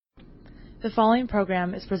The following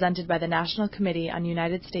program is presented by the National Committee on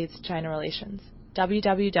United States-China Relations,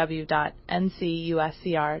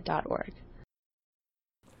 www.ncuscr.org.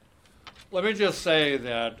 Let me just say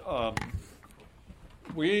that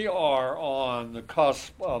we are on the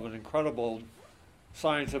cusp of an incredible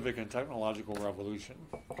scientific and technological revolution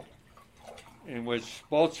in which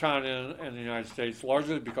both China and the United States,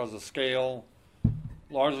 largely because of scale,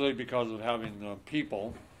 largely because of having the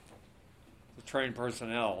people, the trained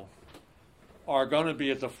personnel, are going to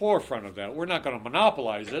be at the forefront of that. We're not going to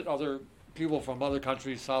monopolize it. Other people from other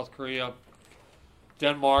countries, South Korea,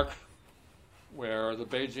 Denmark, where the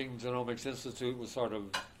Beijing Genomics Institute was sort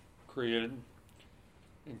of created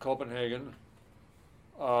in Copenhagen.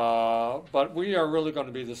 But we are really going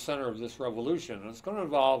to be the center of this revolution. And it's going to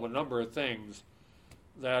involve a number of things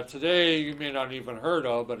that today you may not even heard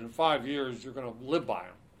of, but in 5 years you're going to live by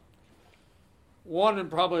them. One,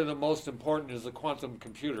 and probably the most important, is the quantum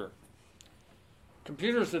computer.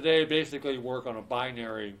 Computers today basically work on a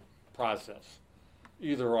binary process,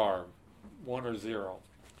 either or, 1 or 0.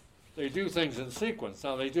 They do things in sequence.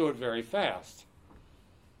 Now, they do it very fast.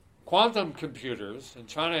 Quantum computers, and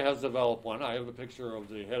China has developed one. I have a picture of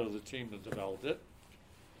the head of the team that developed it.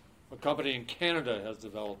 A company in Canada has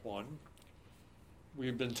developed one.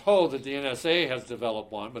 We've been told that the NSA has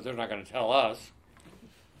developed one, but they're not going to tell us.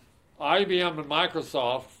 IBM and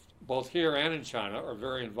Microsoft, both here and in China, are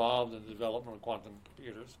very involved in the development of quantum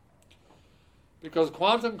computers. Because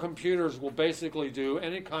quantum computers will basically do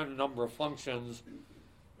any kind of number of functions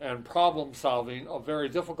and problem solving of very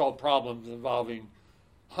difficult problems involving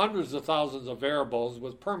hundreds of thousands of variables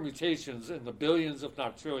with permutations in the billions, if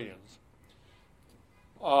not trillions.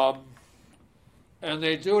 And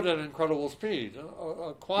they do it at incredible speed.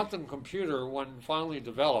 A quantum computer, when finally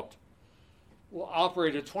developed, will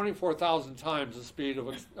operate at 24,000 times the speed of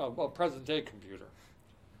a present-day computer.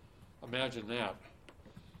 Imagine that.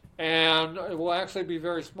 And it will actually be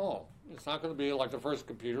very small. It's not going to be like the first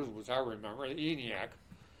computers, which I remember, the ENIAC,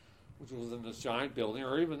 which was in this giant building,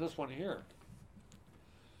 or even this one here.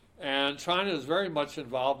 And China is very much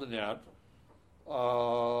involved in that.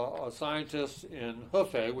 A scientist in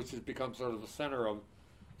Hefei, which has become sort of the center of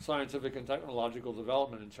scientific and technological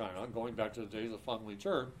development in China, going back to the days of Feng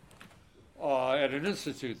Li-Zhi, at an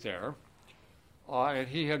institute there, and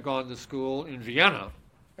he had gone to school in Vienna.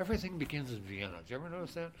 Everything begins in Vienna. Did you ever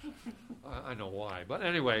notice that? I know why. But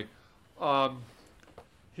anyway,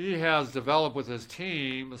 he has developed with his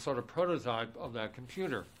team a sort of prototype of that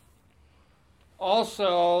computer.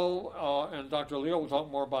 Also, and Dr. Liu will talk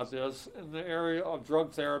more about this, in the area of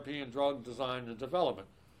drug therapy and drug design and development,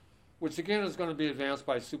 which again is going to be advanced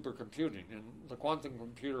by supercomputing. And the quantum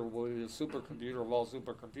computer will be the supercomputer of all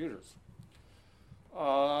supercomputers.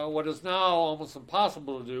 What is now almost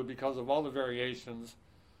impossible to do because of all the variations,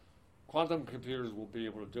 quantum computers will be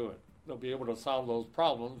able to do it. They'll be able to solve those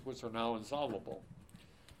problems which are now insolvable.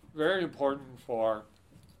 Very important for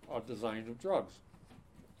design of drugs.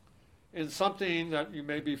 In something that you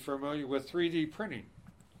may be familiar with, 3D printing.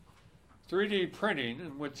 3D printing,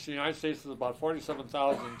 in which the United States has about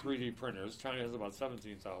 47,000 3D printers, China has about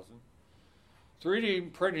 17,000.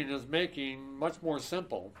 3D printing is making much more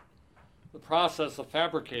simple the process of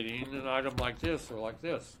fabricating an item like this or like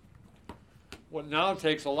this. What now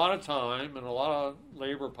takes a lot of time and a lot of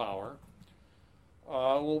labor power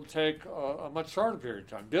will take a much shorter period of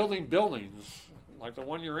time. Building buildings like the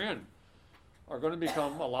one you're in are going to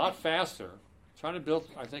become a lot faster. China built,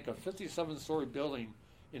 I think, a 57-story building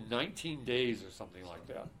in 19 days or something like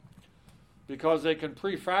that, because they can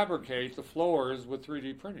prefabricate the floors with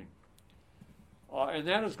 3D printing. And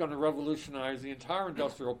that is going to revolutionize the entire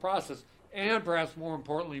industrial process and, perhaps more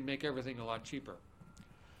importantly, make everything a lot cheaper.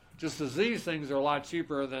 Just as these things are a lot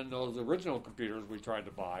cheaper than those original computers we tried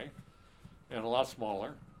to buy, and a lot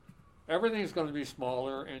smaller, everything's going to be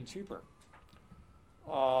smaller and cheaper.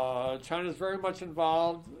 China is very much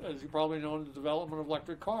involved, as you probably know, in the development of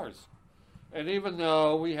electric cars. And even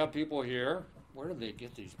though we have people here, where do they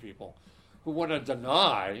get these people, who want to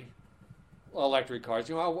deny electric cars?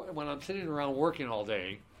 You know, when I'm sitting around working all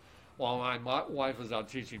day, while my wife is out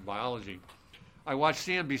teaching biology, I watch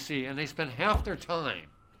CNBC, and they spend half their time.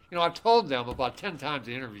 You know, I've told them about 10 times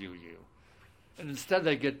to interview you. And instead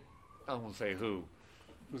they get, I won't say who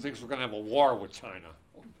thinks we're going to have a war with China.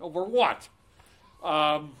 Over what?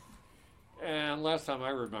 And last time I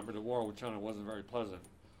remember, the war with China wasn't very pleasant.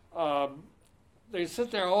 They sit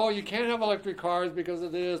there, oh, you can't have electric cars because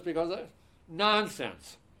of this, because of...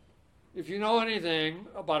 Nonsense. If you know anything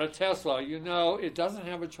about a Tesla, you know it doesn't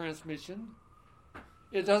have a transmission.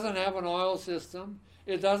 It doesn't have an oil system.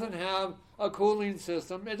 It doesn't have a cooling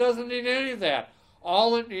system. It doesn't need any of that.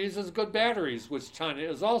 All it needs is good batteries, which China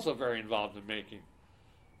is also very involved in making,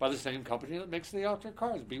 by the same company that makes the electric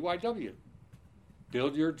cars, BYD.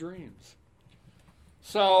 Build your dreams.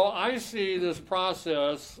 So I see this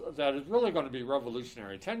process that is really going to be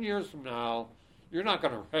revolutionary. 10 years from now, you're not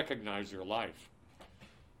going to recognize your life.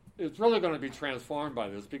 It's really going to be transformed by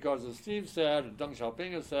this because, as Steve said, and Deng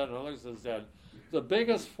Xiaoping has said, and others have said, the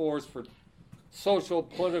biggest force for social,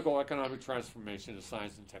 political, economic transformation is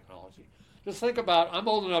science and technology. Just think about, I'm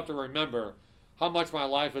old enough to remember how much my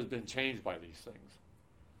life has been changed by these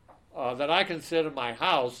things. That I can sit in my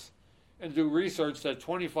house and do research that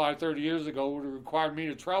 25, 30 years ago would have required me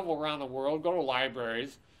to travel around the world, go to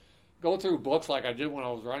libraries, go through books like I did when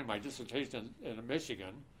I was writing my dissertation in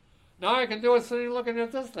Michigan. Now I can do it sitting looking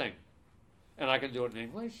at this thing. And I can do it in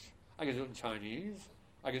English. I can do it in Chinese.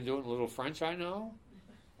 I can do it in a little French I know,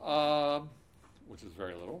 which is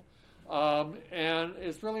very little. And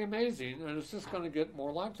it's really amazing, and it's just going to get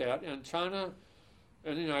more like that. And China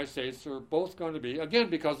and the United States are both going to be, again,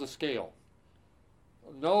 because of scale.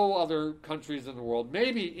 No other countries in the world,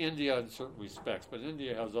 maybe India in certain respects, but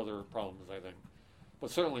India has other problems, I think. But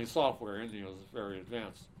certainly software, India is very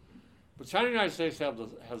advanced. But China and the United States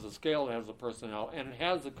has the scale, it has the personnel, and it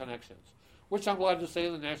has the connections, which I'm glad to say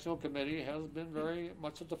the National Committee has been very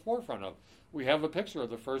much at the forefront of. We have a picture of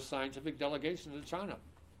the first scientific delegation to China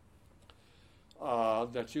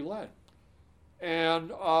that you led.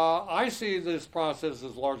 And I see this process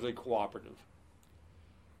as largely cooperative.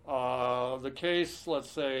 The case, let's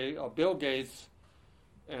say, of Bill Gates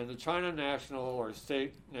and the China National or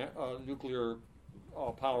State Nuclear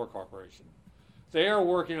Power Corporation. They are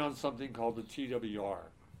working on something called the TWR,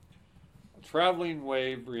 a traveling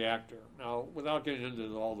wave reactor. Now, without getting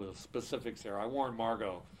into all the specifics here, I warned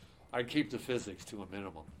Margot I'd keep the physics to a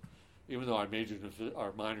minimum, even though I majored in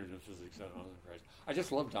or minored in physics at another grade. I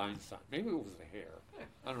just loved Einstein. Maybe it was the hair.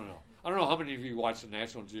 I don't know. I don't know how many of you watched the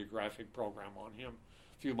National Geographic program on him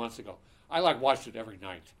a few months ago. I watched it every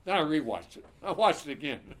night. Then I rewatched it. I watched it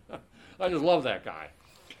again. I just love that guy.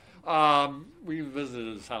 We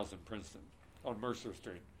visited his house in Princeton on Mercer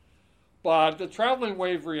Street. But the traveling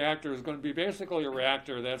wave reactor is going to be basically a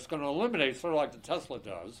reactor that's going to eliminate, sort of like the Tesla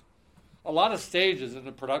does, a lot of stages in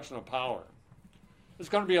the production of power. It's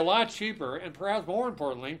going to be a lot cheaper, and perhaps more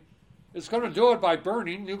importantly, it's going to do it by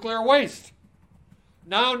burning nuclear waste.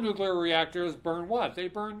 Now nuclear reactors burn what? They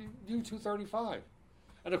burn U-235.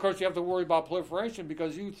 And of course you have to worry about proliferation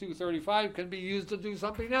because U-235 can be used to do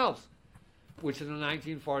something else, which in the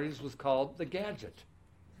 1940s was called the gadget.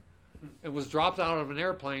 It was dropped out of an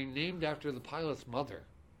airplane named after the pilot's mother.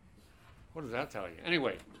 What does that tell you?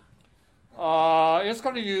 Anyway, it's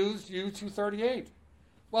going to use U-238.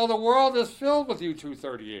 Well, the world is filled with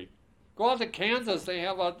U-238. Go out to Kansas, they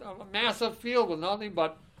have a massive field with nothing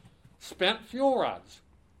but spent fuel rods.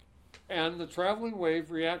 And the traveling wave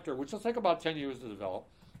reactor, which will take about 10 years to develop,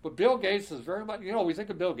 but Bill Gates is very much, we think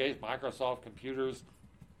of Bill Gates, Microsoft, computers,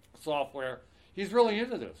 software. He's really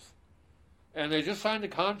into this. And they just signed a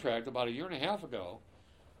contract about a year and a half ago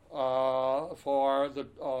for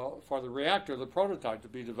the reactor, the prototype, to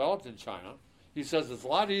be developed in China. He says it's a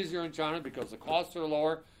lot easier in China because the costs are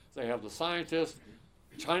lower. They have the scientists.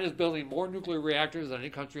 China's building more nuclear reactors than any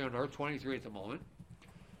country on Earth, 23 at the moment.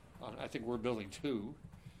 I think we're building 2.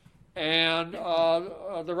 And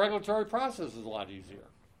the regulatory process is a lot easier.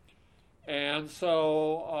 And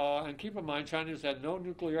so, and keep in mind, China's had no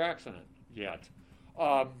nuclear accident yet.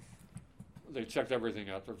 They checked everything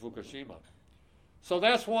after Fukushima. So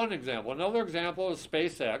that's one example. Another example is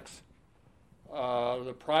SpaceX,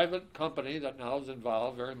 the private company that now is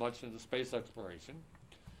involved very much in the space exploration,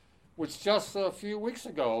 which just a few weeks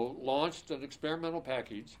ago launched an experimental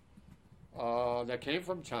package that came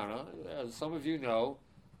from China. As some of you know,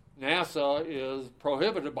 NASA is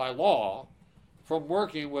prohibited by law from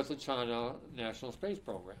working with the China National Space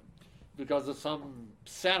Program because of some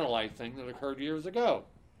satellite thing that occurred years ago.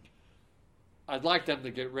 I'd like them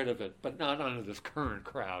to get rid of it, but not under this current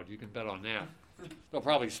crowd. You can bet on that. They'll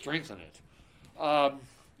probably strengthen it. But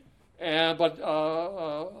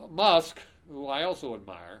Musk, who I also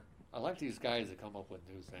admire, I like these guys that come up with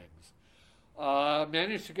new things,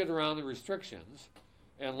 managed to get around the restrictions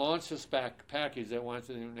and launched this package that went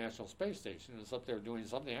to the International Space Station. It's up there doing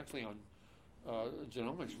something actually on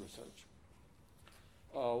genomics research.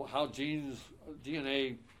 How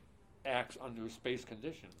DNA acts under space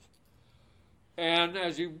conditions. And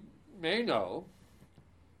as you may know,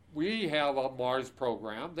 we have a Mars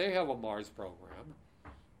program. They have a Mars program.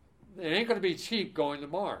 It ain't going to be cheap going to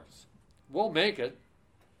Mars. We'll make it.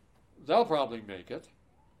 They'll probably make it.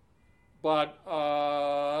 But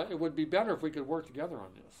it would be better if we could work together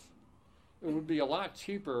on this. it would be a lot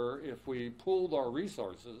cheaper if we pooled our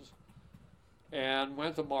resources and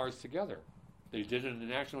went to Mars together. They did it in the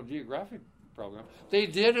National Geographic program. They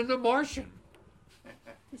did in The Martian.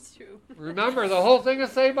 It's true. Remember, the whole thing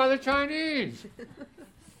is saved by the Chinese.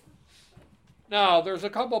 Now, there's a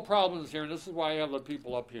couple problems here, and this is why I have the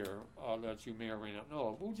people up here that you may or may not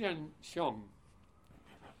know. Wu Jianxiong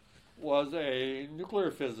was a nuclear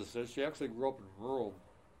physicist. She actually grew up in rural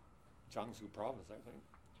Jiangsu province, I think.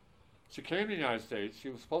 She came to the United States. She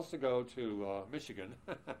was supposed to go to Michigan,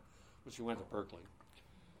 but she went to Berkeley.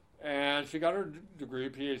 And she got her degree,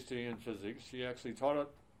 PhD in physics. She actually taught at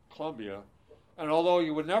Columbia. And although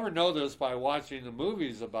you would never know this by watching the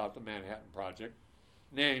movies about the Manhattan Project,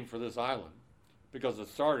 named for this island, because it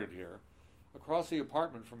started here, across the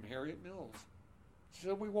apartment from Harriet Mills. She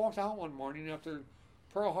said, we walked out one morning after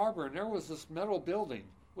Pearl Harbor, and there was this metal building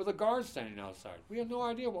with a guard standing outside. We had no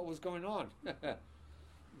idea what was going on.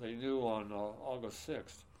 They knew on August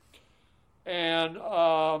 6th. And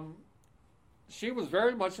she was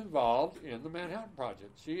very much involved in the Manhattan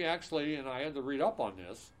Project. She actually, and I had to read up on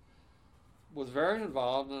this, was very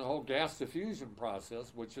involved in the whole gas diffusion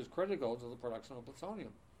process, which is critical to the production of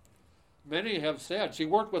plutonium. Many have said, she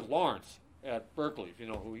worked with Lawrence at Berkeley, if you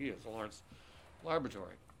know who he is, Lawrence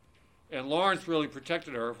Laboratory. And Lawrence really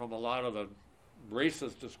protected her from a lot of the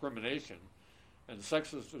racist discrimination and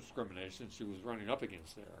sexist discrimination she was running up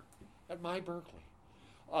against there at my Berkeley.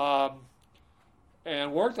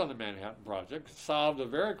 And worked on the Manhattan Project, solved a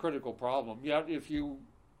very critical problem. Yet if you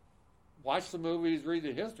watch the movies, read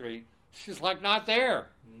the history, she's like not there.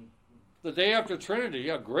 Mm-hmm. The Day After Trinity,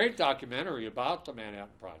 a great documentary about the Manhattan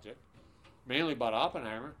Project, mainly about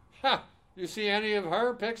Oppenheimer. Ha! You see any of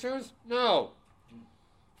her pictures? No.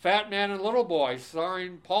 Fat Man and Little Boy,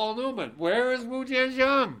 starring Paul Newman. Where is Wu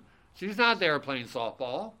Jianxiong? She's not there playing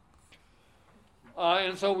softball.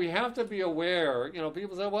 And so we have to be aware. You know,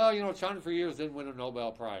 people say, well, you know, China for years didn't win a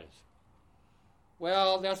Nobel Prize.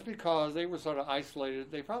 Well, that's because they were sort of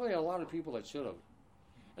isolated. They probably had a lot of people that should have.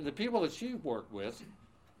 And the people that she worked with,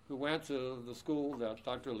 who went to the school that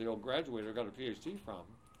Dr. Liu graduated or got a PhD from,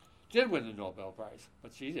 did win the Nobel Prize,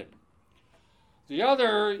 but she didn't. The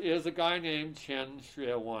other is a guy named Chen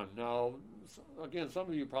Xue-wen. Now, again, some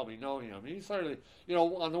of you probably know him. He's sort of, you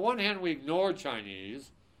know, on the one hand, we ignore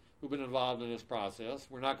Chinese who've been involved in this process.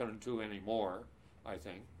 We're not going to do any more, I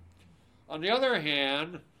think. On the other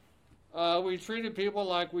hand, we treated people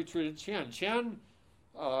like we treated Chen. Chen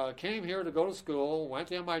came here to go to school, went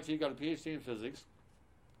to MIT, got a PhD in physics,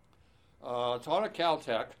 taught at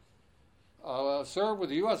Caltech, served with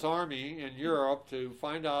the U.S. Army in Europe to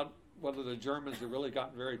find out whether the Germans had really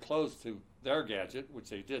gotten very close to their gadget, which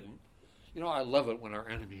they didn't. You know, I love it when our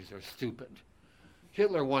enemies are stupid.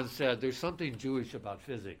 Hitler once said, there's something Jewish about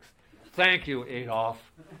physics. Thank you, Adolf.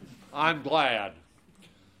 I'm glad.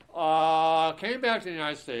 Came back to the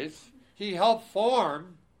United States. He helped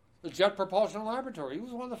form the Jet Propulsion Laboratory. He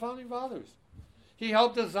was one of the founding fathers. He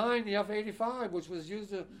helped design the F-85, which was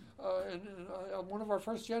used in one of our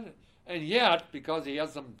first jets. And yet, because he had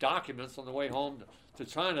some documents on the way home to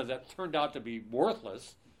China that turned out to be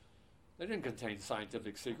worthless, they didn't contain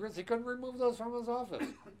scientific secrets. He couldn't remove those from his office.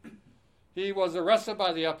 He was arrested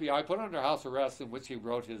by the FBI, put under house arrest, in which he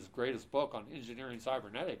wrote his greatest book on engineering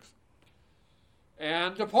cybernetics,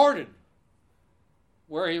 and deported,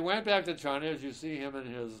 where he went back to China, as you see him in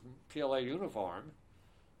his PLA uniform,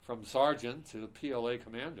 from sergeant to PLA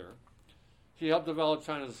commander. He helped develop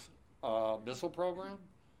China's missile program,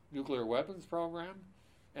 nuclear weapons program,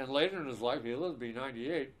 and later in his life, he lived to be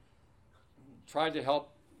 98, tried to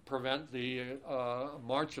help prevent the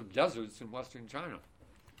march of deserts in western China.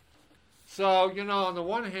 So, you know, on the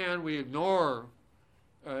one hand, we ignore,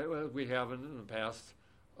 we have in the past,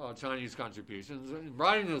 Chinese contributions. In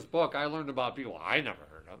writing this book, I learned about people I never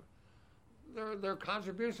heard of. Their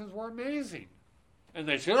contributions were amazing, and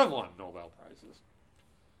they should have won Nobel Prizes.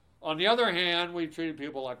 On the other hand, we treated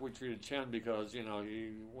people like we treated Chen because, you know,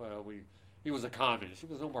 he was a communist. He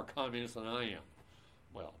was no more communist than I am.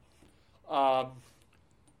 Well,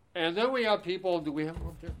 and then we have people, do we have them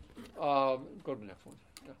up there? Go to the next one.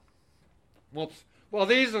 Yeah. Whoops. Well,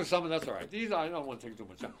 these are some of, that's all right. These, I don't want to take too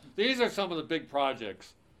much time. These are some of the big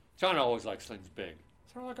projects. China always likes things big.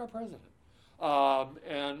 Sort of like our president.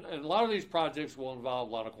 And a lot of these projects will involve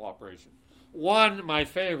a lot of cooperation. One, my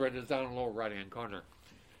favorite, is down in the lower right-hand corner,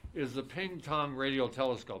 is the Ping Tong radio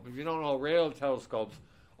telescope. If you don't know, radio telescopes,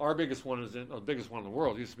 our biggest one is the biggest one in the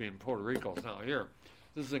world. It used to be in Puerto Rico. It's now here.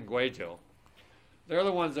 This is in Guayaquil. They're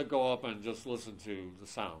the ones that go up and just listen to the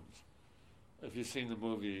sounds. If you've seen the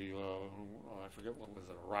movie, I forget what was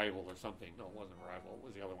it, Arrival or something. No, it wasn't Arrival. It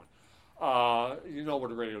was the other one. You know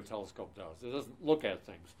what a radio telescope does. It doesn't look at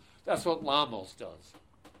things. That's what Lamos does,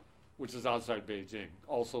 which is outside Beijing,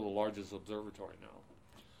 also the largest observatory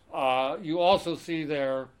now. You also see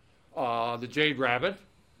there the Jade Rabbit,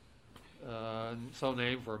 so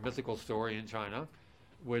named for a mythical story in China,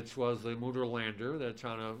 which was the lunar lander that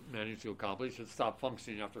China managed to accomplish. It stopped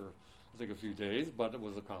functioning after, I think, a few days, but it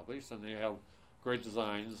was accomplished, and they have great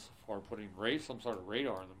designs for putting some sort of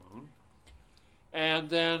radar on the moon. And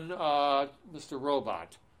then Mr.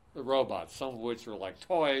 Robot, the robots, some of which are like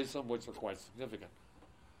toys, some of which are quite significant.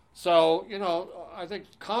 So, I think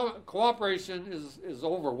cooperation is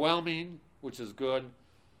overwhelming, which is good.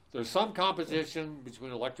 There's some competition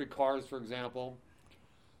between electric cars, for example.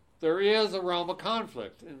 There is a realm of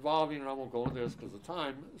conflict involving, and I won't go into this because of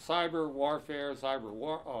time, cyber warfare,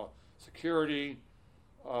 security,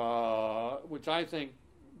 which I think,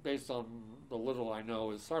 based on the little I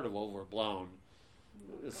know, is sort of overblown.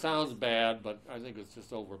 It sounds bad, but I think it's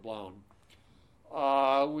just overblown.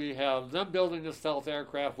 We have them building the stealth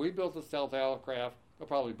aircraft. We built the stealth aircraft. They'll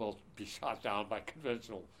probably both be shot down by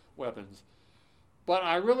conventional weapons. But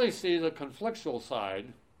I really see the conflictual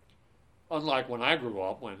side, unlike when I grew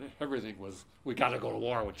up, when everything was, we got to go to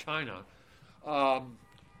war with China.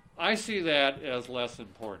 I see that as less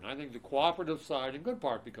important. I think the cooperative side, in good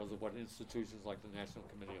part because of what institutions like the National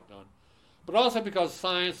Committee have done, but also because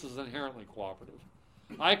science is inherently cooperative.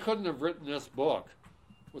 I couldn't have written this book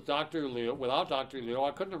without Dr. Liu.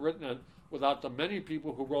 I couldn't have written it without the many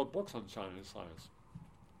people who wrote books on Chinese science.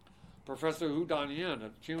 Professor Hu Danyan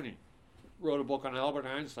at CUNY wrote a book on Albert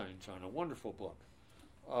Einstein in China, a wonderful book.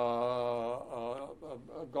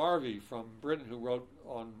 Garvey from Britain, who wrote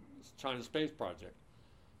on China's space project,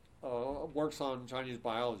 works on Chinese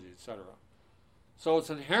biology, etc. So it's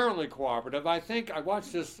inherently cooperative. I think I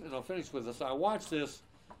watched this, and I'll finish with this. I watched this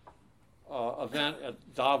event at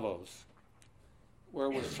Davos, where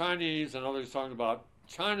it was Chinese and others talking about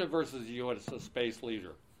China versus the U.S. as a space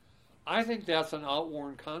leader. I think that's an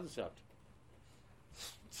outworn concept.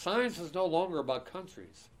 Science is no longer about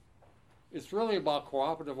countries. It's really about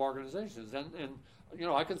cooperative organizations. And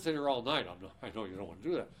I can sit here all night. I know you don't want to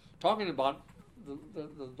do that. Talking about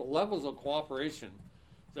the levels of cooperation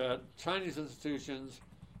that Chinese institutions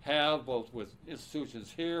have, both with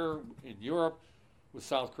institutions here in Europe, with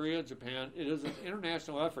South Korea, Japan. It is an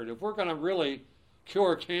international effort. If we're going to really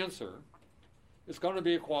cure cancer, it's going to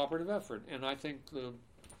be a cooperative effort. And I think the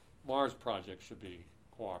Mars project should be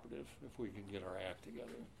cooperative if we can get our act together.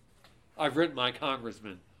 I've written my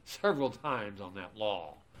congressman several times on that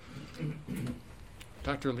law.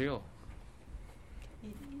 Dr. Liu.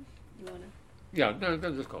 You want to? Yeah, no,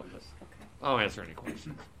 just go ahead. Okay. I'll answer any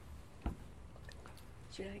questions.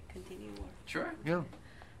 Should I continue or? Sure. Yeah.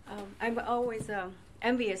 I'm always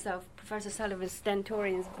envious of Professor Sullivan's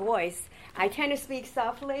stentorian's voice. I tend to speak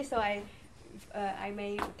softly, so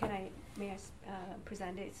may I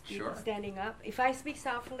present it Sure. standing up? If I speak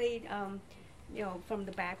softly, from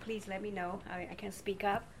the back, please let me know. I can speak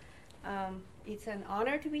up. It's an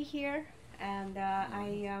honor to be here, and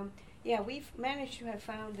we've managed to have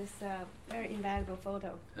found this very invaluable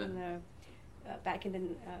photo back in the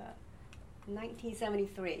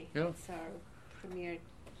 1973. Yeah. It's our Premier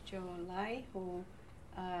Zhou Enlai, who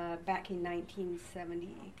back in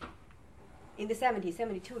 1970, in the 70s,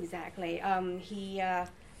 72 exactly, he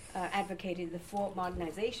advocated the 4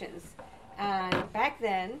 modernizations. And back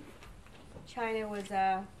then, China was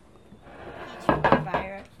a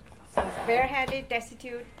fire, so it's bareheaded,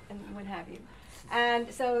 destitute, and what have you.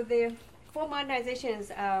 And so the 4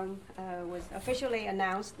 modernizations was officially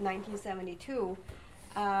announced in 1972.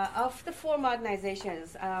 Of the 4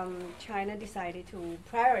 modernizations, China decided to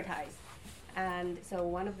prioritize. And so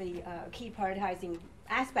one of the key prioritizing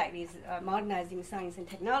aspects is modernizing science and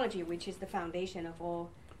technology, which is the foundation of all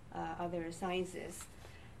other sciences.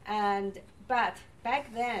 But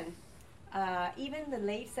back then, even the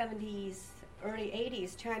late 70s, early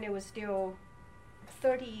 80s, China was still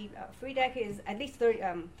 3 decades, at least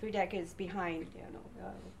 3 decades behind,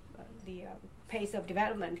 the pace of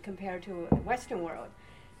development compared to the Western world.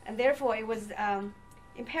 And therefore, it was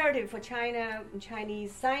imperative for China and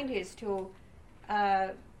Chinese scientists to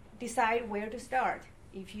decide where to start.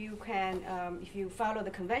 If you follow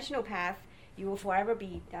the conventional path, you will forever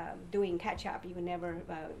be doing catch-up. You will never,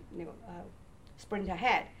 sprint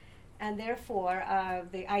ahead. And therefore,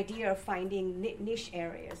 the idea of finding niche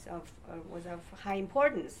areas was of high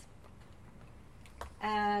importance.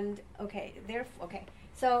 And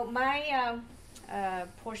so my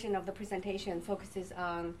portion of the presentation focuses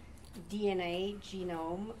on DNA,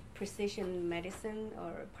 genome, precision medicine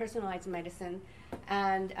or personalized medicine,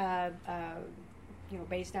 and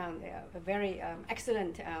based on a very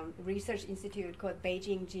excellent research institute called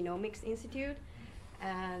Beijing Genomics Institute,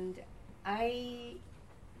 and I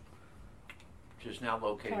which is now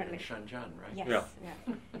located currently in Shenzhen, right? yes, Yeah.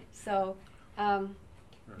 yeah. So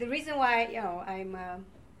the reason why I'm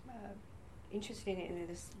interested in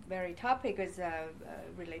this very topic is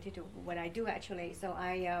related to what I do actually. So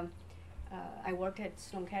I worked at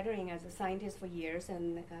Sloan Kettering as a scientist for years,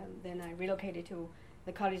 and then I relocated to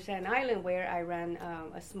the College of Staten Island, where I ran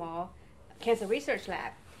a small cancer research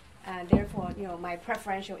lab. And therefore, my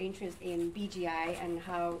preferential interest in BGI and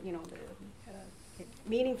how, the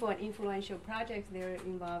meaningful and influential projects they're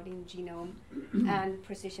involved in genome and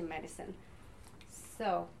precision medicine.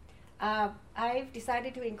 So I've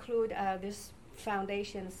decided to include this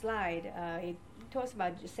foundation slide. It talks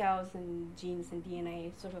about cells and genes and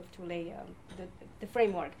DNA, sort of to lay the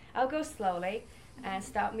framework. I'll go slowly and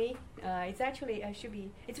stop me. It's actually,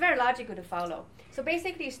 it's very logical to follow. So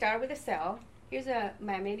basically you start with a cell. Here's a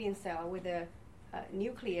mammalian cell with a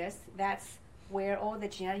nucleus. That's where all the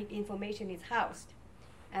genetic information is housed.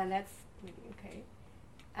 And that's, okay.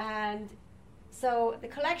 And so the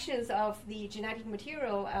collections of the genetic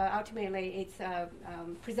material, ultimately it's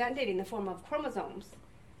presented in the form of chromosomes.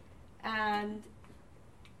 And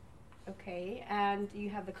and you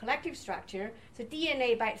have the collective structure. So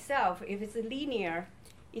DNA by itself, if it's linear,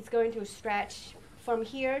 it's going to stretch from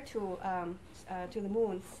here to the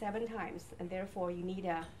moon 7 times, and therefore you need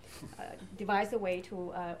a devise a way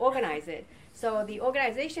to organize it. So the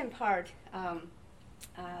organization part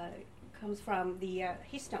comes from the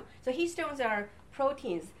histone. So histones are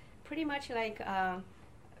proteins, pretty much like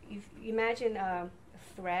you imagine a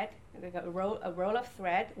thread, like a roll of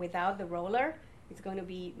thread without the roller. It's going to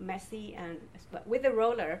be messy, but with the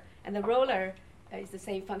roller, and the roller is the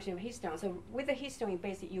same function of histone. So with the histone,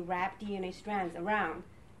 basically you wrap DNA strands around,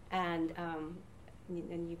 and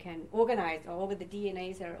you can organize. All of the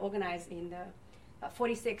DNAs are organized in the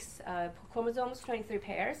 46 chromosomes, 23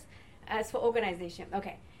 pairs. As for organization,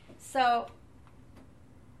 okay. So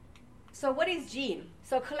what is gene?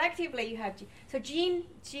 So collectively you have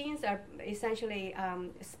genes are essentially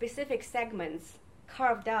specific segments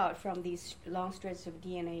carved out from these long stretches of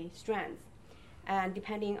DNA strands. And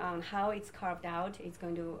depending on how it's carved out, it's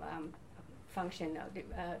going to function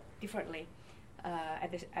differently at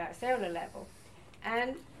the cellular level.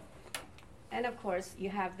 And of course, you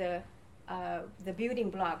have the building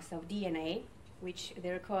blocks of DNA, which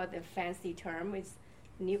they're called, the fancy term is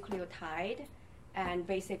nucleotide. And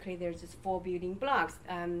basically, there's just 4 building blocks.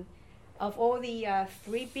 Of all the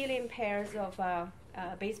 3 billion pairs of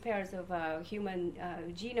base pairs of human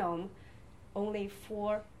genome, only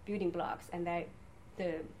 4 building blocks, and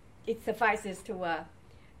it suffices to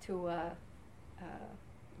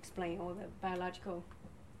explain all the biological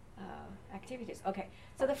activities. Okay,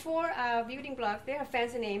 so the 4 building blocks, they have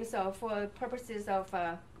fancy names. So for purposes of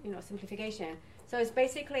simplification, so it's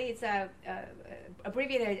basically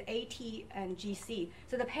abbreviated AT and GC.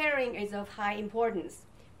 So the pairing is of high importance.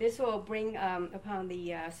 This will bring upon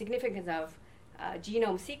the significance of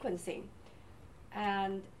genome sequencing.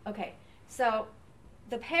 And okay, so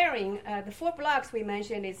the pairing, the 4 blocks we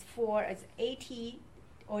mentioned is AT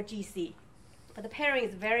or GC. But the pairing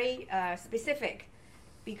is very specific,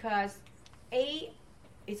 because A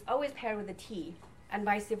is always paired with a T, and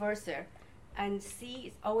vice versa. And C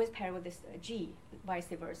is always paired with this G, vice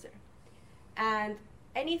versa. And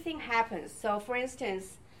anything happens. So for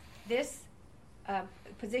instance, this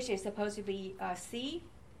position is supposed to be C.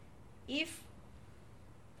 If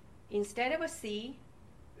instead of a C,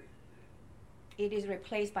 it is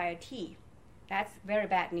replaced by a T, that's very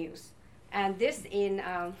bad news. And this in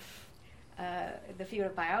the field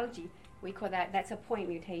of biology, we call that's a point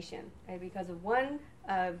mutation, because of one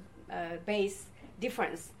base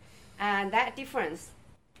difference. And that difference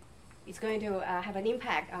is going to have an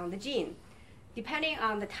impact on the gene. Depending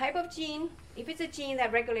on the type of gene, if it's a gene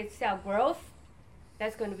that regulates cell growth,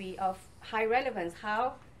 that's going to be of high relevance.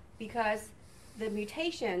 How? Because the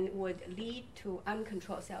mutation would lead to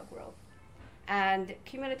uncontrolled cell growth. And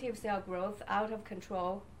cumulative cell growth out of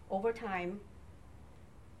control over time,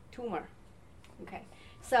 tumor. Okay,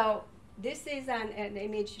 so this is an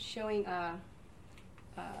image showing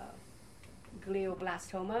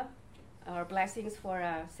glioblastoma, or blessings for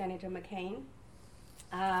Senator McCain.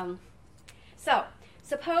 So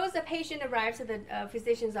suppose a patient arrives at the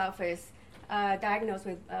physician's office diagnosed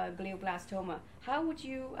with glioblastoma. How would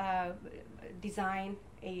you design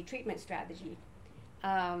a treatment strategy?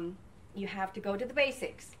 You have to go to the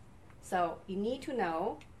basics. So you need to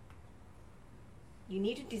know you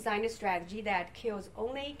need to design a strategy that kills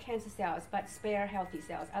only cancer cells but spare healthy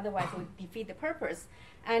cells. Otherwise, it would defeat the purpose.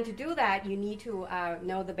 And to do that, you need to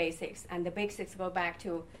know the basics. And the basics go back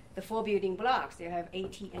to the 4 building blocks. You have A,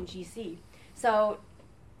 T, and GC. So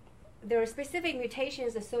there are specific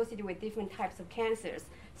mutations associated with different types of cancers.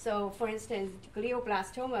 So, for instance,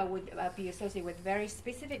 glioblastoma would be associated with very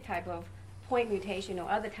specific type of point mutation or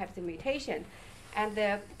other types of mutation. And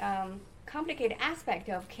the complicated aspect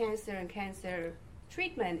of cancer and cancer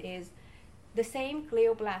treatment is the same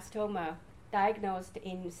glioblastoma diagnosed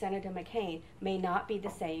in Senator McCain may not be the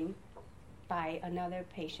same by another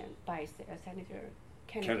patient, by Senator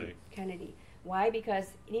Kennedy. Why?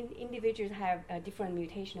 Because individuals have a different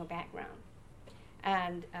mutational background.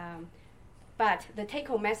 And but the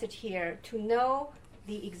take-home message here, to know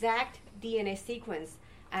the exact DNA sequence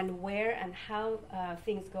and where and how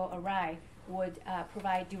things go awry would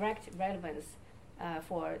provide direct relevance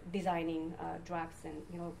for designing drugs and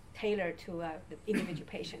tailored to the individual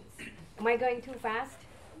patients. Am I going too fast?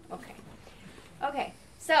 Okay. Okay.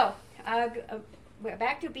 So we're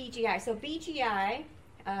back to BGI. So BGI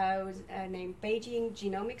was named Beijing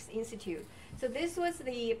Genomics Institute. So this was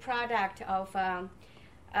the product of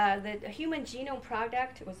the Human Genome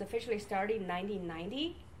Project was officially started in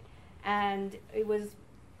 1990, and it was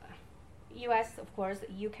U.S., of course,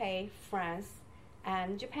 UK, France,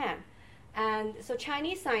 and Japan. And so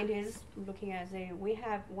Chinese scientists, looking at we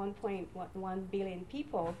have 1.1 billion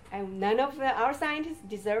people, and none of our scientists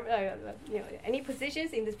deserve any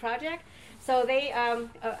positions in this project. So they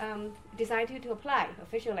decided to apply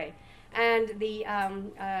officially. And the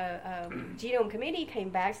Genome Committee came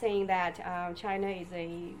back saying that China is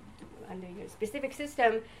under a specific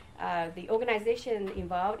system. The organization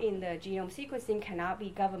involved in the genome sequencing cannot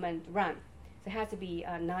be government run. So it has to be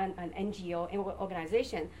an NGO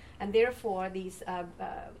organization. And therefore, these a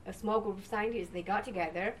small group of scientists, they got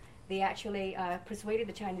together. They actually persuaded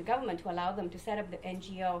the Chinese government to allow them to set up the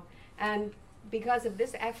NGO. And because of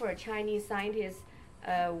this effort, Chinese scientists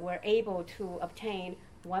were able to obtain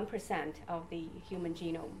 1% of the Human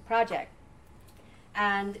Genome Project.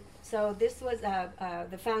 And so this was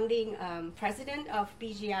the founding president of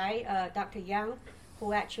BGI, Dr. Yang,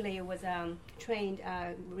 who actually was trained,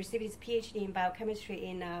 received his PhD in biochemistry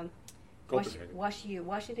in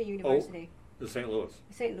Washington University. Oh, St. Louis.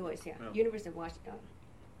 St. Louis, yeah. University of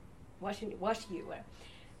Washington.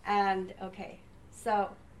 And okay, so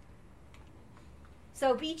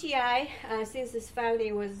BGI, since its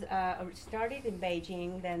founding was started in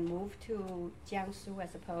Beijing, then moved to Jiangsu, I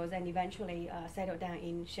suppose, and eventually settled down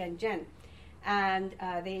in Shenzhen. And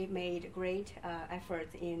they made great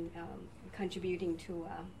efforts in contributing to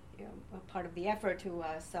part of the effort to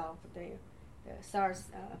solve the SARS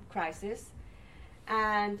crisis.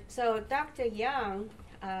 And so Dr. Yang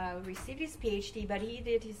received his PhD, but he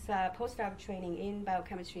did his postdoc training in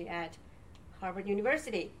biochemistry at Harvard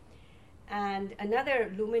University. And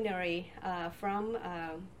another luminary from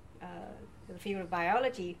the field of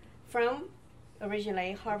biology from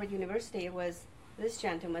originally Harvard University was this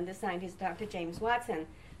gentleman, the scientist, Dr. James Watson.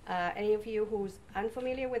 Any of you who's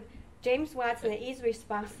unfamiliar with James Watson is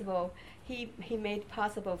responsible. He made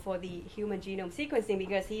possible for the human genome sequencing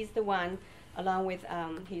because he's the one, along with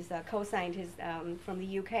his co-scientist from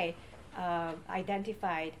the UK,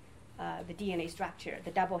 identified the DNA structure,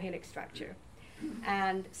 the double helix structure.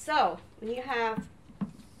 And so when you have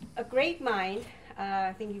a great mind,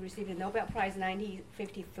 I think he received the Nobel Prize in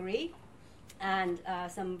 1953, and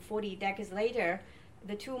some 40 decades later,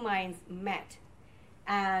 the two minds met.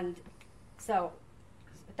 And so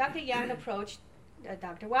Dr. Yang approached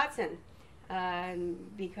Dr. Watson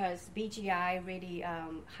because BGI really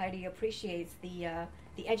highly appreciates the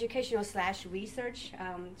educational / research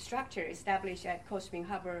structure established at Cold Spring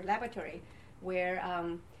Harbor Laboratory, where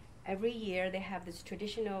every year they have this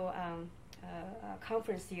traditional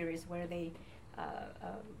conference series where they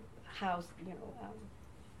house,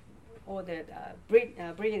 all the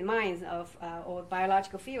brilliant minds of all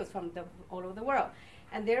biological fields from all over the world.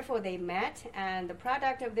 And therefore they met, and the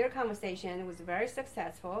product of their conversation was very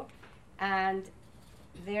successful, and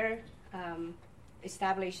they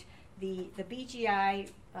established the BGI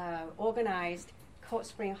organized Cold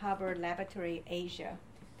Spring Harbor Laboratory Asia.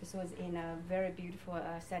 This was in a very beautiful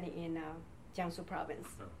setting in Jiangsu province.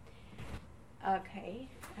 Oh. Okay,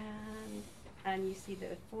 and you see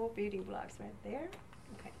the 4 building blocks right there.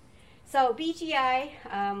 Okay, so BGI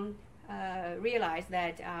realized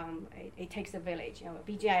that it takes a village.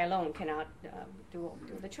 BGI alone cannot do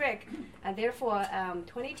the trick, and therefore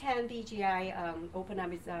 2010 BGI opened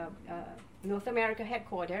up its North America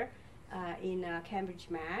headquarters in Cambridge,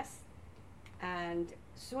 Mass. And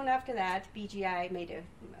soon after that, BGI made a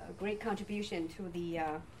great contribution to the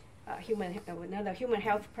another human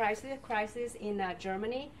health crisis in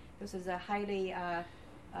Germany. This is a highly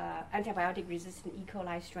antibiotic-resistant E.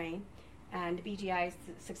 coli strain, and BGI's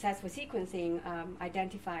successful sequencing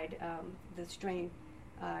identified the strain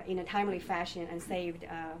in a timely fashion and saved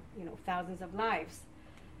thousands of lives.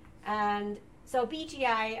 And so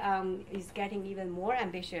BGI is getting even more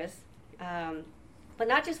ambitious, but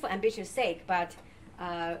not just for ambitious sake, but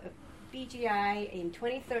BGI in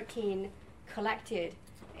 2013 collected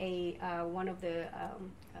one of the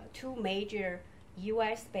two major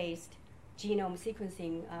U.S.-based genome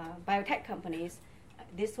sequencing biotech companies.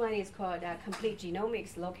 This one is called Complete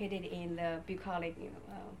Genomics, located in the bucolic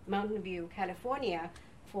Mountain View, California,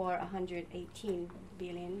 for $118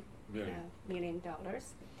 million.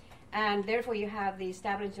 And therefore, you have the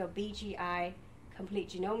establishment of BGI Complete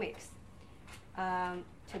Genomics.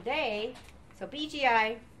 Today, so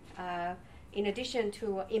BGI, in addition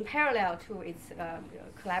to, in parallel to its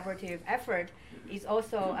collaborative effort, is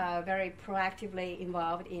also very proactively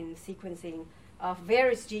involved in sequencing of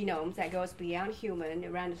various genomes that goes beyond human,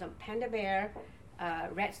 random panda bear,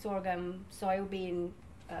 red sorghum, soybean,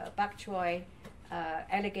 bok choy,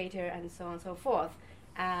 alligator, and so on and so forth.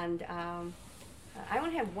 And I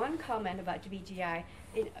only have one comment about BGI.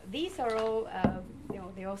 These are all,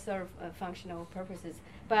 they all serve functional purposes.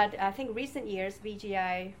 But I think recent years,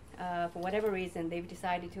 BGI, for whatever reason, they've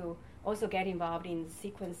decided to also get involved in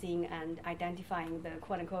sequencing and identifying the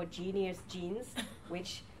quote-unquote genius genes,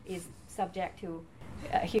 which is subject to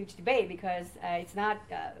a huge debate because it's not,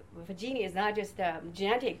 for genius, it's not just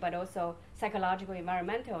genetic, but also psychological,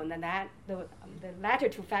 environmental, and then the latter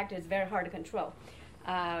two factors is very hard to control.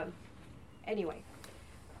 Anyway,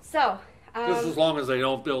 so. Just as long as they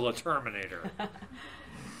don't build a Terminator.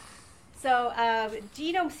 So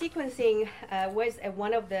genome sequencing was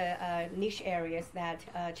one of the niche areas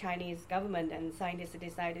that Chinese government and scientists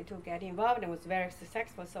decided to get involved and was very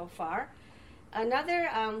successful so far. Another,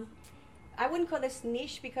 I wouldn't call this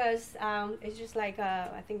niche because it's just like,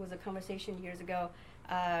 I think it was a conversation years ago,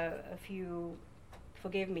 a few,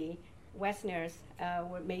 forgive me, Westerners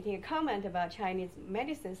were making a comment about Chinese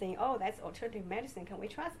medicine saying, oh, that's alternative medicine, can we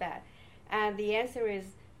trust that? And the answer is,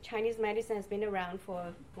 Chinese medicine has been around for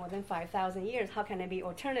more than 5,000 years. How can it be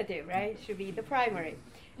alternative, right? It should be the primary.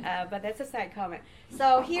 But that's a side comment.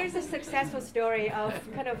 So here's a successful story of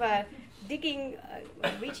kind of digging,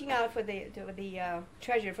 reaching out for the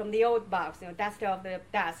treasure from the old box, dust of the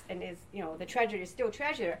dust, and is the treasure is still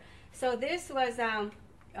treasure. So this was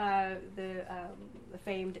the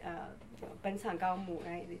famed Ben Cang Gao Mu,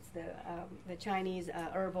 right? It's the Chinese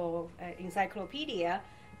herbal encyclopedia.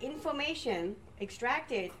 Information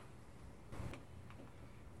extracted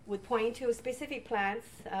would point to specific plants,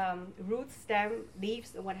 roots, stem,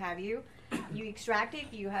 leaves, what have you. You extract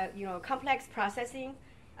it, you have complex processing,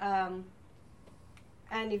 and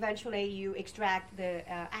eventually you extract the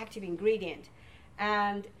active ingredient.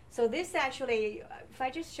 And so this actually, if I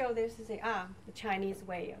just show this and say, the Chinese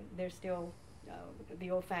way, they're still the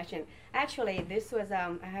old-fashioned. Actually, this was,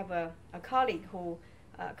 I have a colleague who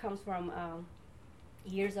comes from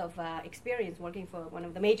years of experience working for one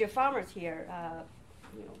of the major farmers here,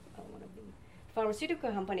 one of the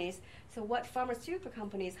pharmaceutical companies. So what pharmaceutical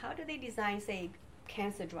companies, how do they design, say,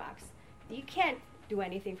 cancer drugs? You can't do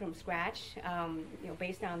anything from scratch,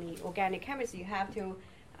 based on the organic chemistry. You have to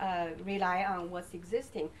rely on what's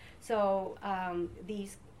existing. So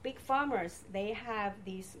these big farmers, they have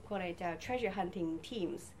these, call it treasure hunting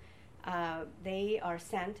teams. They are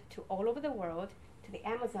sent to all over the world, to the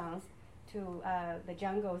Amazons, to the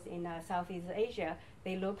jungles in Southeast Asia.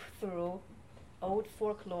 They look through old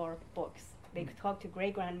folklore books. They talk to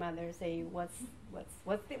great grandmothers, say what's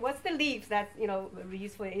the leaves that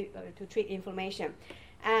used for to treat inflammation,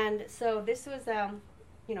 and so this was a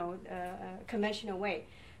conventional way.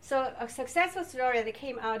 So a successful story that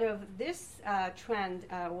came out of this trend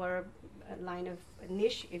or a line of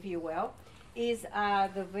niche, if you will, is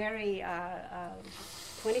the very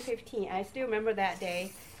 2015. I still remember that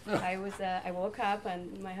day. I woke up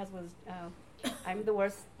and my husband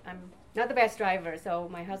was, I'm not the best driver, so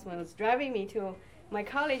my husband was driving me to my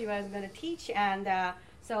college where I was going to teach, and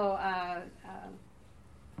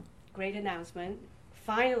great announcement.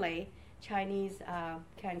 Finally, Chinese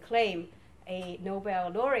can claim a Nobel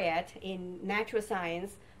laureate in natural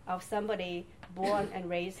science of somebody born and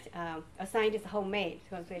raised, a scientist homemade.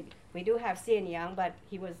 So we do have Xian Yang, but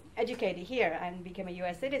he was educated here and became a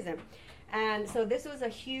U.S. citizen. And so this was a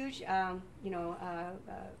huge, talk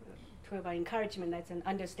about encouragement, that's an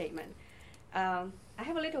understatement. I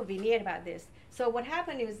have a little vignette about this. So what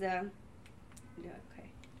happened is, okay.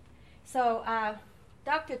 So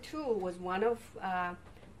Dr. Tu was one of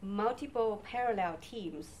multiple parallel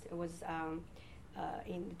teams. It was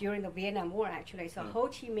during the Vietnam War, actually. So Ho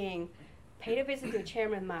Chi Minh paid a visit to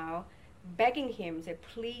Chairman Mao, begging him to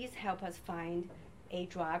please help us find a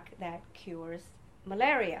drug that cures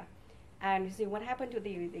malaria. And you see what happened to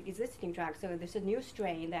the existing drug. So there's a new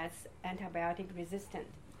strain that's antibiotic resistant.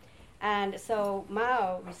 And so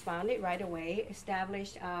Mao responded right away,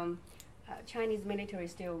 established Chinese military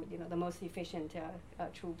still, the most efficient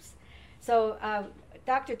troops. So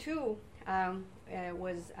Dr. Tu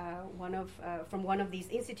was from one of these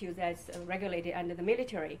institutes that's regulated under the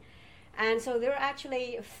military. And so there are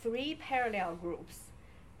actually 3 parallel groups.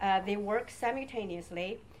 They work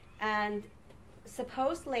simultaneously, and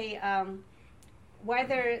supposedly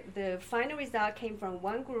whether the final result came from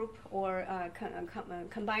one group or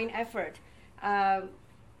combined effort,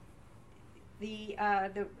 the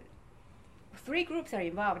 3 groups are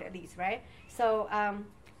involved at least, right? So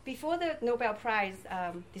before the Nobel Prize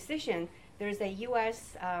decision, there's a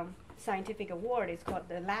U.S. scientific award. It's called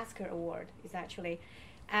the Lasker Award, is actually.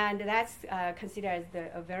 And that's considered as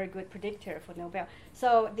a very good predictor for Nobel.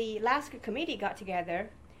 So the Lasker committee got together,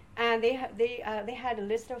 and they had a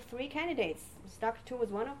list of 3 candidates. Dr. Tu was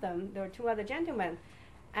one of them. There were 2 other gentlemen,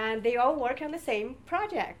 and they all work on the same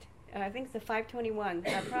project. I think it's the 521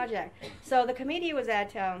 project. So the committee was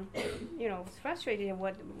was frustrated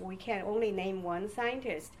what we can only name one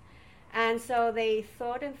scientist. And so they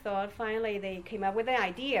thought and thought. Finally, they came up with an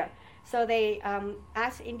idea. So they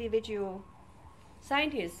asked individual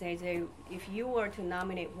scientists, say, if you were to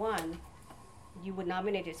nominate one, you would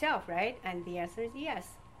nominate yourself, right? And the answer is yes,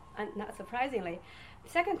 and not surprisingly. The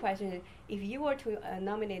second question is, if you were to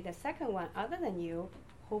nominate the second one other than you,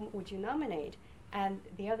 whom would you nominate? And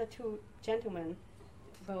the other 2 gentlemen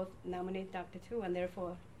both nominated Dr. Tu, and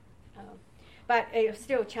therefore, but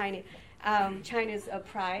still China's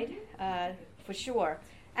pride for sure.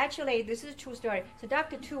 Actually, this is a true story. So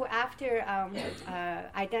Dr. Tu, after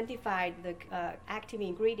identified the active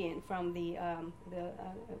ingredient from the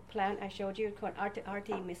plant I showed you called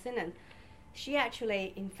artemisinin, she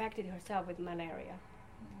actually infected herself with malaria,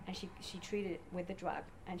 and she treated it with the drug,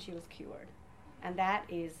 and she was cured. And that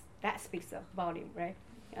speaks of volume, right?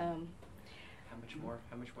 How much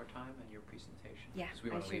more time in your presentation? Yeah, because we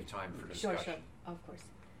want to leave time for discussion. Sure, of course.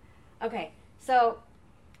 Okay, so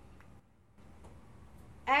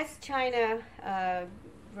as China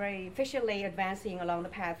very efficiently advancing along the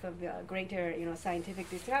path of greater, scientific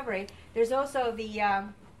discovery, there's also the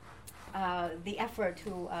effort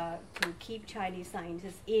to keep Chinese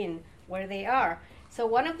scientists in where they are. So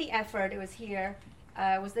one of the effort was here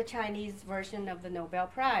was the Chinese version of the Nobel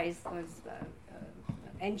Prize. It was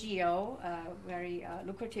NGO, very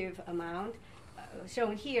lucrative amount.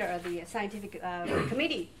 Shown here are the scientific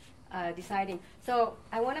committee deciding. So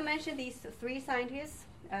I want to mention these 3 scientists.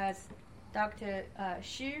 Dr.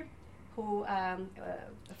 Xu, who a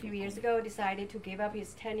few years ago decided to give up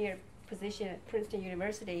his tenure position at Princeton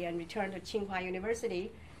University and return to Tsinghua University.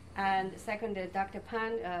 And second, Dr.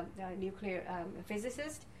 Pan, a nuclear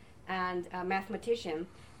physicist and mathematician.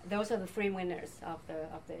 Those are the 3 winners of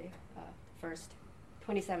the first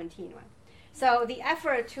 2017 one. So the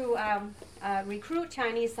effort to recruit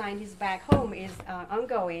Chinese scientists back home is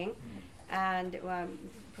ongoing, and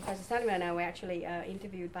Professor Sullivan and I were actually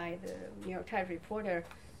interviewed by the New York Times reporter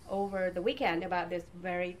over the weekend about this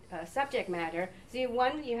very subject matter. So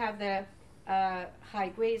you have the high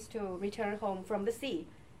grades to return home from the sea,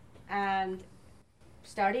 and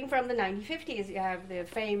starting from the 1950s, you have the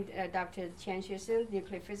famed Dr. Qian Xuesen,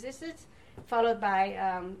 nuclear physicist, followed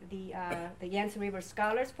by the Yangtze River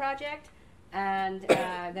Scholars Project, and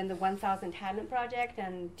then the 1,000 Talent Project,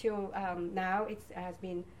 and till now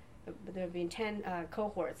there have been 10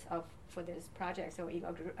 cohorts for this project, so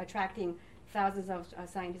attracting thousands of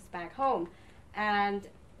scientists back home. And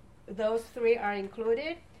those 3 are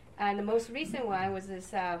included. And the most recent one was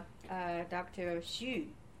this Dr. Xu,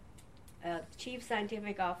 Chief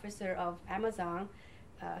Scientific Officer of Amazon,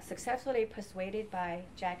 successfully persuaded by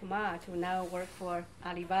Jack Ma to now work for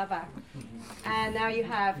Alibaba. And now you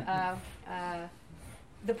have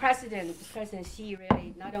the President Xi,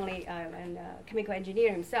 really not only a chemical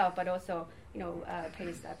engineer himself, but also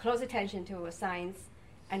pays close attention to science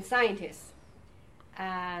and scientists.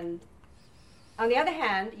 And on the other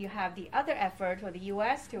hand, you have the other effort for the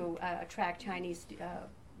U.S. to attract Chinese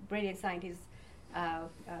brilliant scientists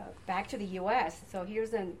back to the U.S. So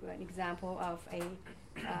here's an example of a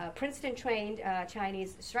Princeton-trained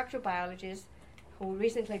Chinese structural biologist who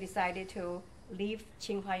recently decided to leave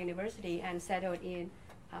Tsinghua University and settled in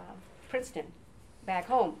Princeton, back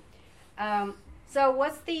home. So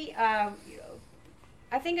what's the?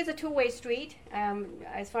 I think it's a two-way street.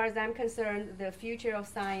 As far as I'm concerned, the future of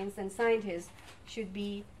science and scientists should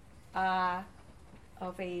be of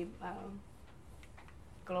a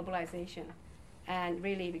globalization, and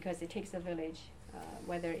really because it takes a village,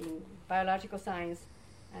 whether in biological science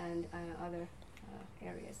and other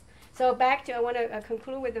areas. So back to, I want to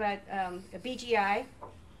conclude with about BGI.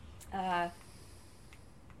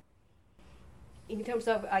 In terms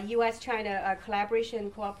of U.S.-China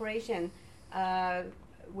collaboration, cooperation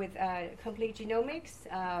with Complete Genomics,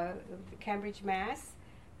 Cambridge, Mass.,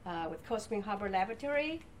 with Cold Spring Harbor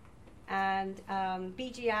Laboratory, and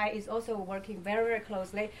BGI is also working very, very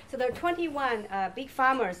closely. So there are 21 big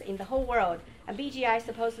farmers in the whole world, and BGI is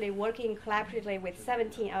supposedly working collaboratively with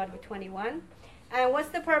 17 out of 21. And what's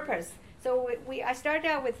the purpose? So I started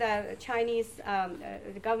out with Chinese,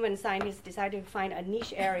 the government scientists decided to find a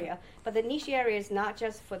niche area. But the niche area is not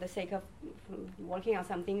just for the sake of working on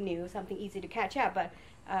something new, something easy to catch up, but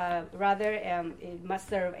rather it must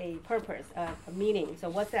serve a purpose, a meaning. So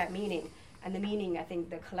what's that meaning? And the meaning, I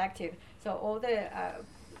think, the collective. So all the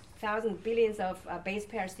thousands, billions of base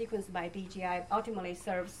pair sequenced by BGI ultimately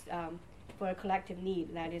serves for a collective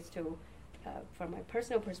need. That is to, from my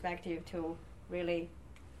personal perspective, to really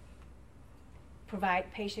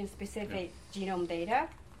provide patient-specific genome data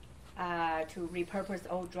to repurpose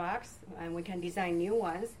old drugs, and we can design new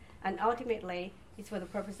ones. And ultimately, it's for the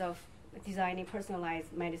purpose of designing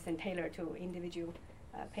personalized medicine tailored to individual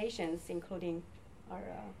patients, including our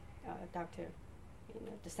Dr.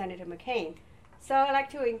 The Senator McCain. So I'd like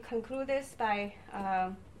to conclude this by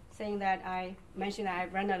saying that I mentioned that I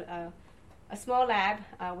run a small lab.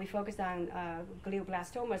 We focus on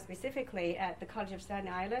glioblastoma specifically at the College of Staten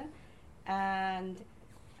Island. And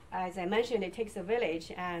as I mentioned, it takes a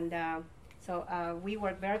village. And so we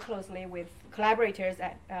work very closely with collaborators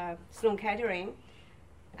at Sloan Kettering.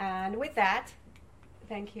 And with that,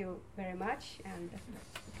 thank you very much. And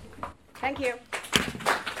thank you.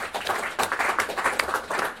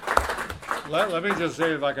 Let me just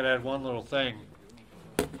say, if I could add one little thing.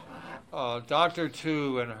 Dr.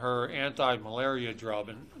 Tu and her anti-malaria drug,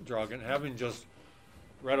 and having just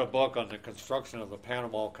read a book on the construction of the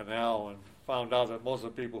Panama Canal and found out that most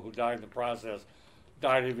of the people who died in the process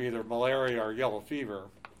died of either malaria or yellow fever.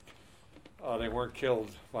 They weren't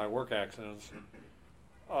killed by work accidents.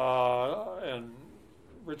 And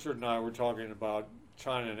Richard and I were talking about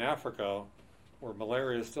China and Africa, where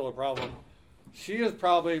malaria is still a problem. She is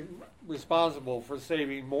probably responsible for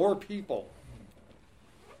saving more people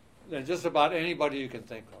than just about anybody you can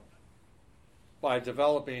think of by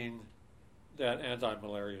developing that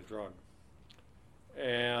anti-malaria drug.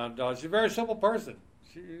 And she's a very simple person.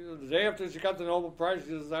 The day after she got the Nobel Prize,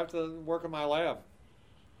 she says, I have to work in my lab.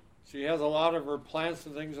 She has a lot of her plants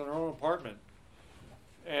and things in her own apartment.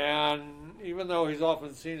 And even though he's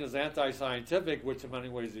often seen as anti-scientific, which in many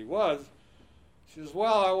ways he was, she says,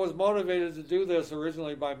 well, I was motivated to do this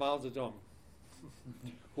originally by Mao Zedong,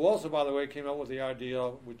 who also, by the way, came up with the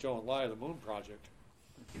idea with Zhou Enlai, the Moon Project.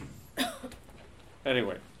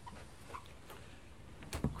 Anyway.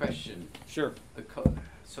 Question. Sure.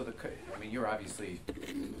 I mean, you're obviously,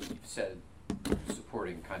 you've said,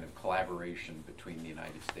 supporting kind of collaboration between the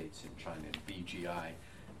United States and China, and BGI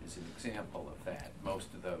is an example of that.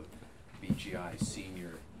 Most of the BGI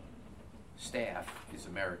senior staff is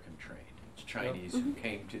American trained. It's Chinese who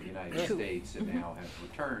came to the United States and now have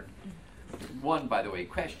returned. One, by the way,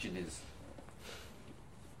 question is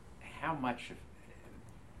how much of,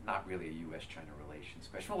 not really a U.S.-China relations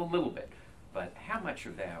question, well, a little bit, but how much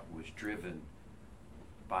of that was driven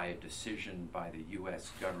by a decision by the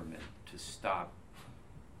U.S. government to stop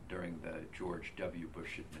during the George W.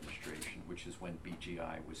 Bush administration, which is when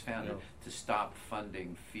BGI was founded, to stop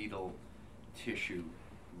funding fetal tissue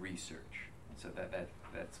research? So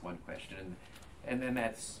that's one question, and then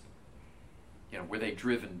that's, you know, were they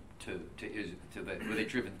driven were they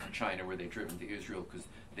driven to China? Were they driven to Israel because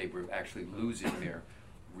they were actually losing their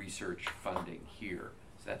research funding here?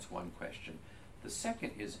 So that's one question. The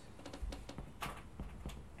second is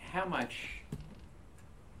how much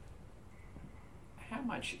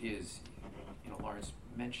is, you know, Lawrence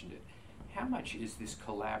mentioned it, how much is this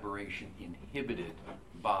collaboration inhibited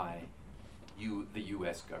by the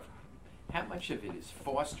U.S. government? How much of it is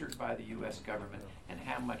fostered by the U.S. government, and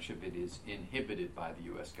how much of it is inhibited by the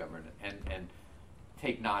U.S. government? And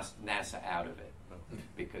take NASA out of it,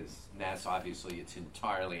 because NASA, obviously, it's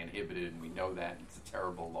entirely inhibited, and we know that. It's a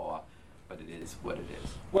terrible law, but it is what it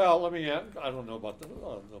is. Well, let me add, I don't know about the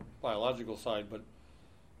biological side, but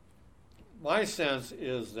my sense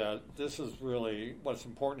is that this is really, what's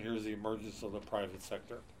important here is the emergence of the private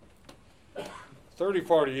sector. 30,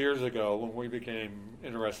 40 years ago, when we became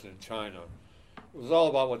interested in China, it was all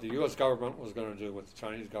about what the U.S. government was going to do, what the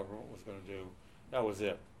Chinese government was going to do. That was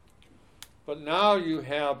it. But now you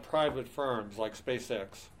have private firms like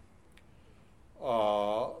SpaceX,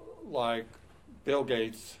 like Bill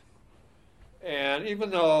Gates, and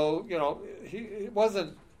even though, it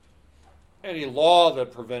wasn't any law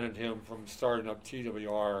that prevented him from starting up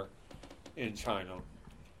TWR in China.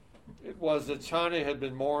 It was that China had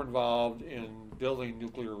been more involved in building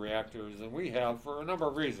nuclear reactors than we have for a number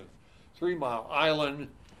of reasons. 3 Mile Island,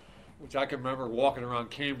 which I can remember walking around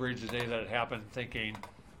Cambridge the day that it happened thinking,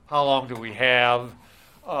 how long do we have?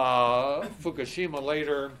 Fukushima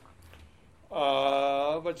later.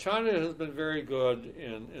 But China has been very good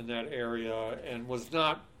in that area and was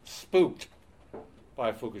not spooked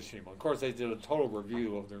by Fukushima. Of course, they did a total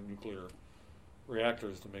review of their nuclear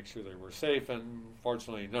reactors to make sure they were safe, and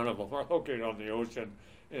fortunately none of them are located on the ocean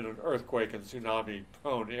in an earthquake and tsunami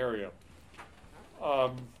prone area.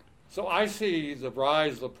 So I see the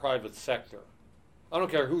rise of the private sector. I don't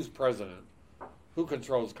care who's president, who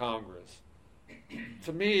controls Congress.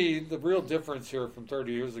 To me, the real difference here from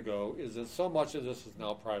 30 years ago is that so much of this is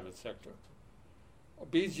now private sector.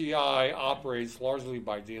 BGI operates largely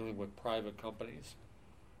by dealing with private companies.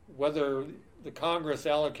 Whether the Congress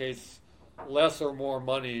allocates less or more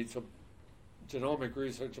money to genomic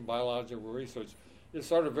research and biological research is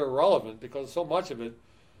sort of irrelevant because so much of it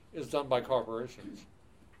is done by corporations.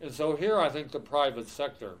 And so here I think the private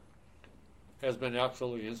sector has been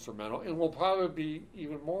absolutely instrumental and will probably be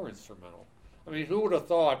even more instrumental. I mean, who would have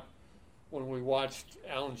thought when we watched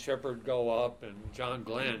Alan Shepard go up and John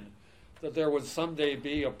Glenn that there would someday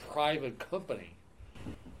be a private company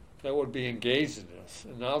that would be engaged in this?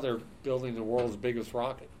 And now they're building the world's biggest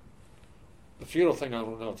rocket. The fetal thing, I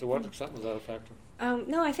don't know. To what extent was that a factor?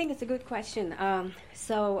 No, I think it's a good question.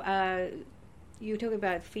 You talk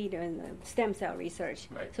about feed and stem cell research.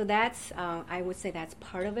 Right. So that's, I would say that's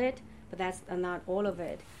part of it, but that's not all of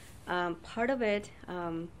it. Part of it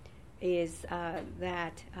is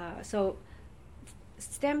so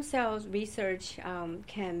stem cells research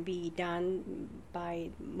can be done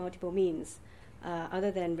by multiple means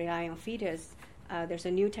other than relying on fetus. There's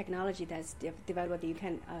a new technology that's developed that you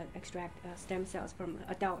can extract stem cells from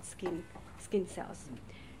adult skin cells.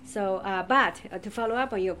 So, but to follow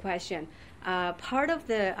up on your question, part of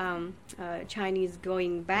the Chinese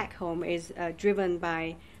going back home is driven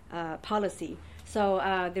by policy. So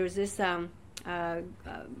there's this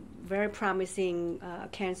very promising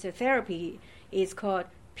cancer therapy. It's called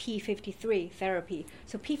P53 therapy.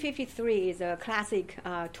 So P53 is a classic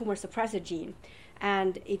tumor suppressor gene,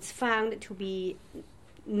 and it's found to be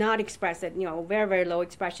not expressed at very, very low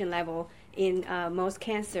expression level in most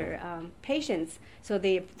cancer patients. So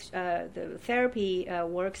the therapy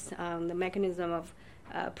works on the mechanism of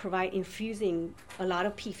infusing a lot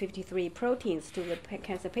of P53 proteins to the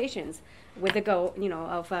cancer patients with the goal,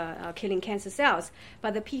 of killing cancer cells.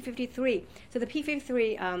 But the P53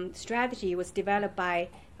 strategy was developed by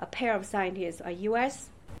a pair of scientists, a U.S.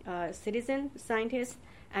 Citizen scientist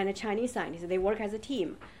and a Chinese scientist. They work as a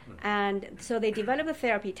team. And so they developed the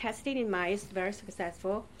therapy, tested in mice, very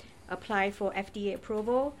successful, applied for FDA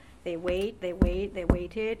approval. They waited.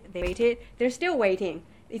 They're still waiting.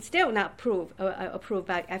 It's still not approved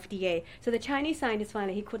by FDA. So the Chinese scientist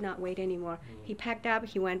finally, he could not wait anymore. He packed up,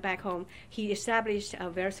 he went back home. He established a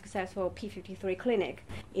very successful P53 clinic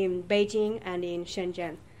in Beijing and in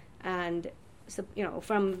Shenzhen. And so,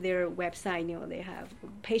 from their website, they have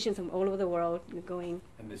patients from all over the world going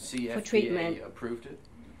and the for treatment. CFDA approved it?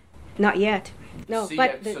 Not yet. No,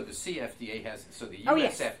 but so the CFDA has, so the US Oh,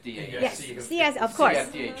 yes. FDA has, yes, CS, of course.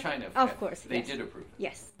 CFDA China, Of course, they yes. did approve it.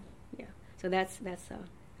 Yes, yeah. So that's example.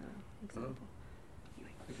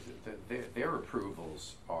 Because their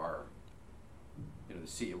approvals are,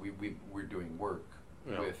 we're doing work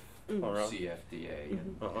with CFDA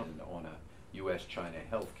and on a U.S.-China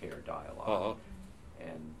healthcare dialogue,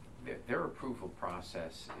 and their approval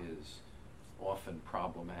process is often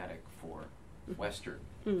problematic for Western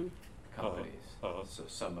companies. So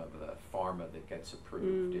some of the pharma that gets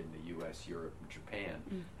approved in the U.S., Europe, and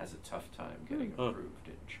Japan has a tough time getting approved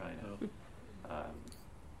in China.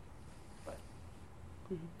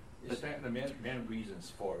 Is that the main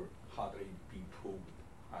reasons for how they be approved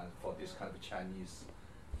for this kind of Chinese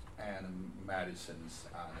and medicines?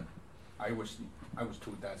 I was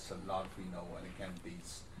told that's a lot of and again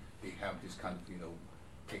they have this kind of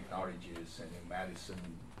technologies and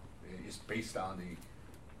medicine is based on the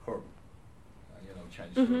herb,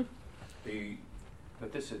 Chinese herb.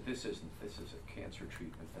 But this is a cancer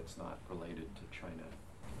treatment that's not related to China.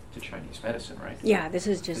 to Chinese medicine, right? Yeah, this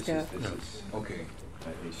is just This is Okay.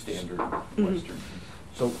 a standard Western.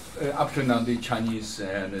 So after now, the Chinese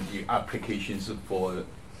and the applications for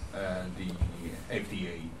the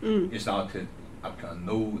FDA is not up to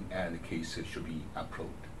no and case should be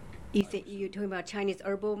approved. You're talking about Chinese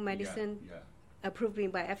herbal medicine? Yeah. Approving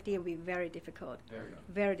by FDA will be very difficult. Very.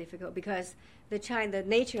 Very difficult because the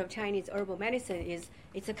nature of Chinese herbal medicine is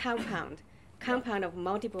it's a compound of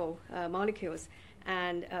multiple molecules.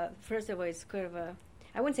 And first of all, it's kind of a,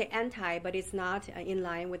 I wouldn't say anti, but it's not in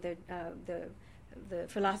line with the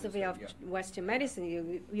philosophy of Western medicine.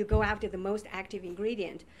 You go after the most active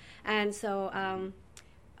ingredient. And so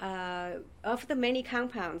of the many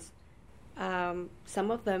compounds, some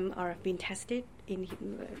of them are being tested in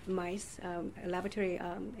mice, laboratory,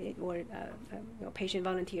 or patient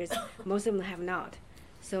volunteers. Most of them have not.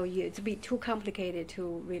 So it's a bit too complicated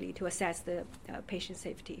to assess the patient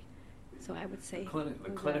safety. So I would say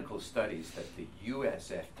The clinical studies that the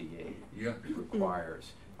U.S. FDA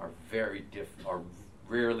requires are are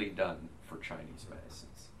rarely done for Chinese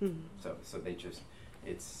medicines. So they just,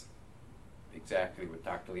 it's exactly what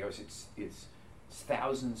Dr. Liu said. It's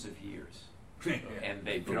thousands of years. And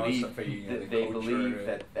they believe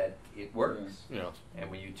that it works. Yeah.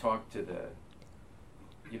 And when you talk to the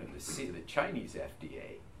Chinese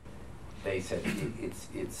FDA, they said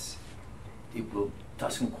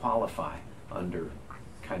doesn't qualify under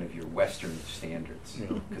kind of your Western standards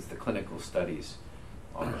because the clinical studies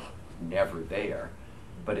are never there.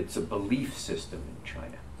 But it's a belief system in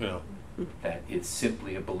China. Yeah. That it's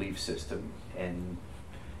simply a belief system, and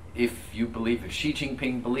if Xi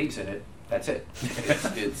Jinping believes in it, that's it.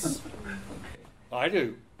 It's I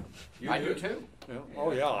do. I do too. Yeah.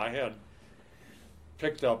 Oh yeah, I had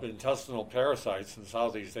picked up intestinal parasites in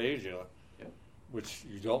Southeast Asia, which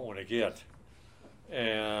you don't want to get.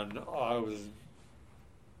 And I was,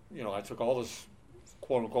 I took all this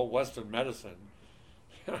quote unquote Western medicine.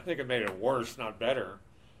 I think it made it worse, not better.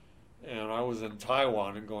 And I was in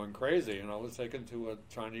Taiwan and going crazy, and I was taken to a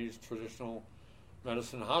Chinese traditional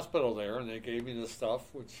medicine hospital there, and they gave me this stuff,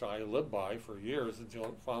 which I lived by for years until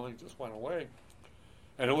it finally just went away.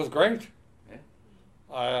 And it was great.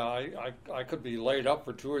 Yeah. I could be laid up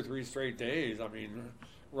for 2 or 3 straight days. I mean,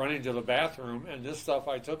 running to the bathroom, and this stuff,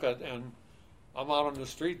 I took it, and I'm out on the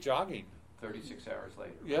street jogging. 36 hours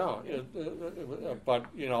later. Yeah, but,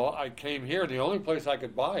 I came here, the only place I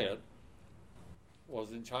could buy it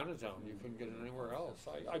was in Chinatown. You couldn't get it anywhere else.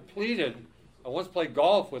 I pleaded. I once played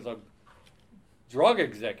golf with a drug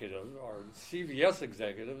executive or CVS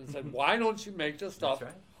executive and said, why don't you make this stuff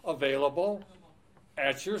available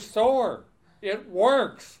at your store? It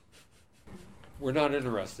works. We're not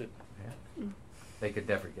interested. Yeah. They could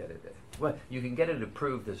never get it. Well, you can get it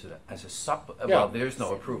approved as a supplement. Yeah. Well, there's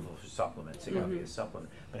no approval for supplements. It can be a supplement.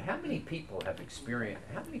 But how many people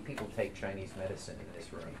take Chinese medicine in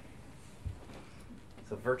this room?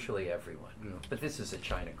 So virtually everyone. Yeah. But this is a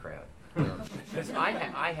China crowd. Because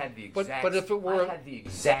I had the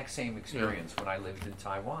exact same experience when I lived in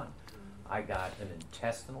Taiwan. I got an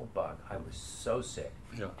intestinal bug. I was so sick.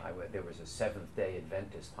 Yeah. There was a Seventh-day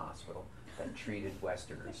Adventist hospital that treated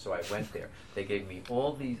Westerners, so I went there. They gave me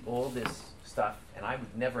all this stuff, and I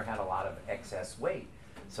never had a lot of excess weight.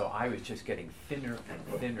 So I was just getting thinner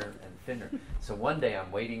and thinner and thinner. So one day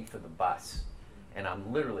I'm waiting for the bus, and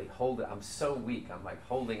I'm literally I'm so weak, I'm like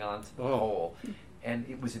holding on to the pole. And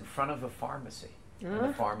it was in front of a pharmacy. And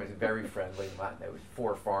the pharmacy, very friendly. There was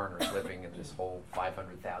 4 foreigners living in this whole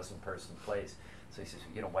 500,000 person place. So he says,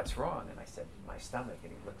 what's wrong? And I said, my stomach.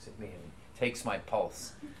 And he looks at me and he takes my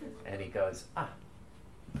pulse. And he goes,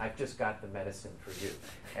 I've just got the medicine for you.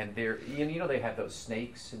 And they have those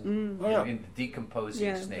snakes in the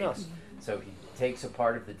decomposing snakes. Yes. So he takes a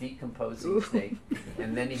part of the decomposing snake,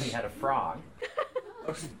 and then he had a frog.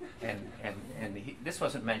 And this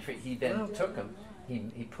wasn't meant for. He then took him.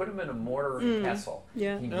 He put them in a mortar and pestle.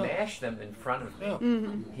 Yeah. He mashed them in front of me. Yeah.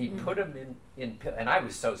 Mm-hmm. He put them in and I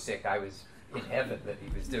was so sick. I was in heaven that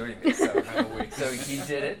he was doing this. So he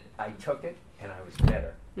did it. I took it, and I was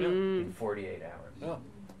better in 48 hours. Yeah.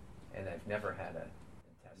 And I've never had a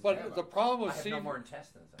intestine. But the problem with I have no more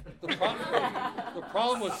intestines. The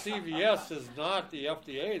problem with CVS is not the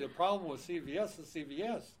FDA. The problem with CVS is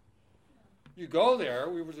CVS. You go there.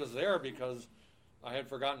 We were just there because I had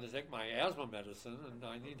forgotten to take my asthma medicine, and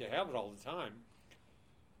I need to have it all the time.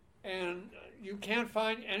 And you can't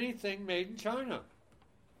find anything made in China.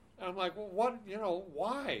 And I'm like, well, what,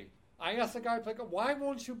 why? I asked the guy, why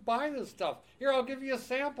won't you buy this stuff? Here, I'll give you a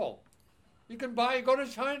sample. You can go to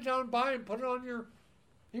Chinatown, buy it, and put it on your...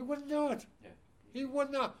 He wouldn't do it. Yeah. He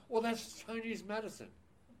would not. Well, that's Chinese medicine.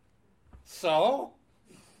 So?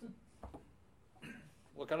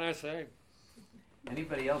 can I say?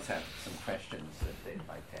 Anybody else have some questions that they'd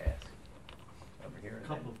like to ask? Over here. A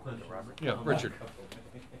couple of questions. Robert? Yeah, Richard.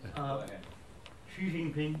 Xi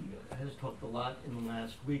Jinping has talked a lot in the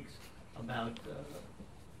last weeks about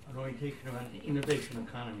an orientation around the innovation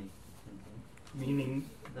economy, meaning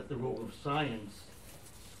that the role of science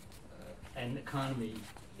and economy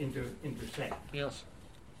intersect. Yes.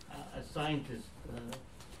 As scientists,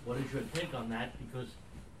 what is your take on that? Because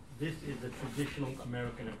this is a traditional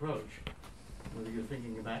American approach, whether you're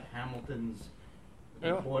thinking about Hamilton's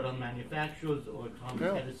report on manufacturers or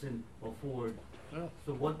Thomas Edison or Ford. Yeah.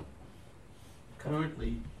 So what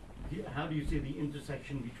currently, how do you see the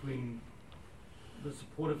intersection between the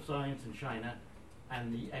support of science in China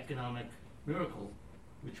and the economic miracle,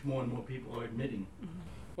 which more and more people are admitting?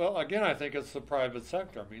 Well, again, I think it's the private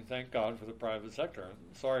sector. I mean, thank God for the private sector.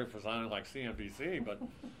 Sorry for sounding like CNBC, but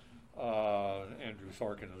Andrew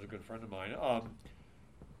Sorkin is a good friend of mine.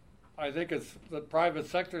 I think it's the private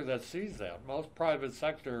sector that sees that. Most private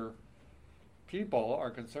sector people are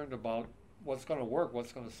concerned about what's going to work,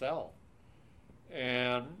 what's going to sell.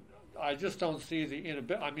 And I just don't see the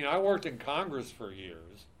inability. I mean, I worked in Congress for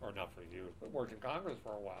years, or not for years, but worked in Congress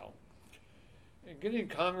for a while. And getting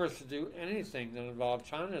Congress to do anything that involved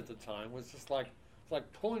China at the time was just like, it's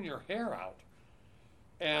like pulling your hair out.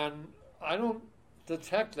 And I don't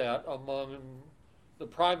detect that among the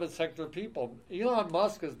private sector people. Elon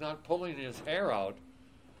Musk is not pulling his hair out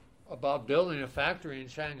about building a factory in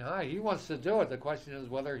Shanghai. He wants to do it. The question is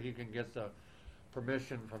whether he can get the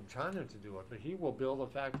permission from China to do it. But he will build a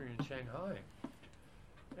factory in Shanghai.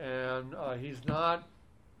 And he's not,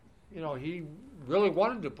 he really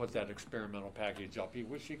wanted to put that experimental package up. He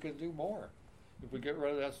wished he could do more if we get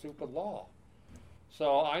rid of that stupid law.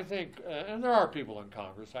 So I think, and there are people in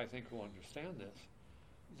Congress, I think, who understand this,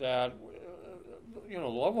 that, the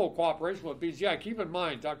level of cooperation with BGI. Keep in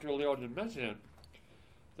mind, Dr. Leo didn't mention it,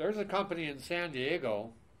 there's a company in San Diego,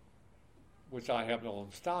 which I have no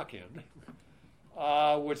own stock in,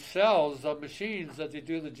 which sells machines that they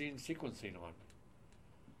do the gene sequencing on.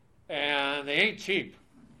 And they ain't cheap.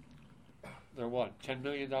 They're what, $10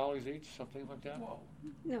 million each, something like that? Whoa.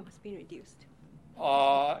 No, it's been reduced.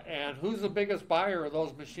 And who's the biggest buyer of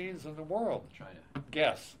those machines in the world? China.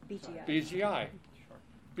 Guess. BGI. BGI. Sure.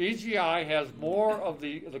 BGI has more of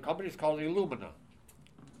the company's called Illumina.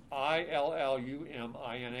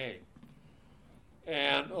 Illumina.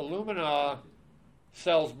 And Illumina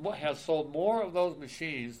has sold more of those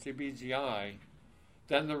machines to BGI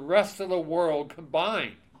than the rest of the world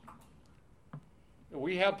combined.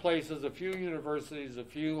 We have places, a few universities, a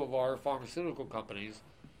few of our pharmaceutical companies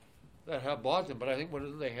that have bought them, but I think, what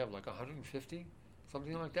do they have, like 150?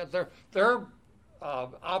 Something like that. Their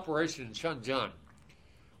operation in Shenzhen,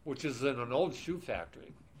 which is in an old shoe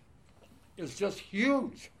factory, is just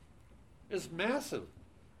huge. It's massive.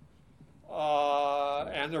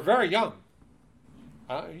 And they're very young.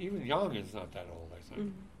 Even young is not that old, I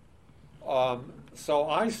think. So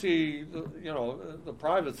I see, the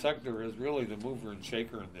private sector is really the mover and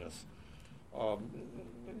shaker in this.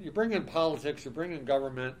 You bring in politics, you bring in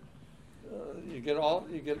government, you get all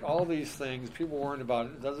these things. People worrying about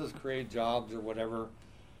it. Does this create jobs or whatever?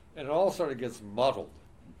 And it all sort of gets muddled.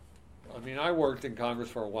 I mean, I worked in Congress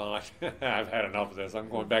for a while. I've had enough of this. I'm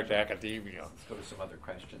going back to academia. Let's go to some other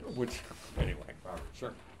questions. Anyway, Robert,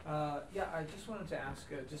 sure. Yeah, I just wanted to ask,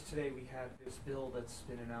 just today we had this bill that's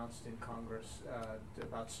been announced in Congress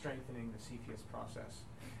about strengthening the CFIUS process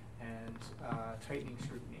and tightening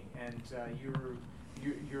scrutiny. And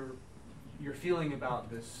your feeling about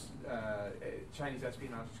this Chinese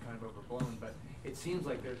espionage is kind of overblown, but it seems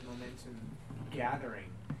like there's momentum gathering,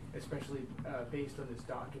 especially based on this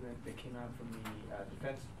document that came out from the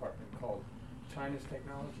Defense Department called China's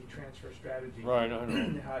Technology Transfer Strategy. Right, I know.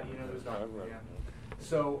 You know those documents, yeah.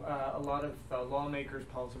 So a lot of lawmakers,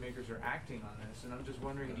 policymakers are acting on this, and I'm just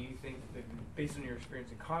wondering, do you think that, based on your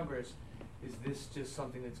experience in Congress, is this just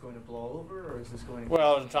something that's going to blow over, or is this going to...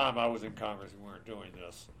 Well, at the time I was in Congress, we weren't doing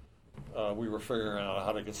this. We were figuring out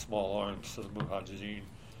how to get small arms to the Mujahideen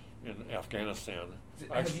in Afghanistan.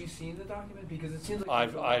 Have you seen the document? Because it seems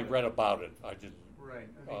like... I read about it. I didn't. Right.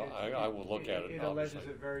 I will look at it. It alleges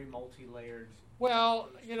a very multi-layered... Well,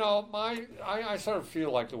 I sort of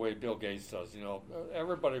feel like the way Bill Gates does.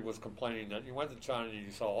 Everybody was complaining that you went to China and you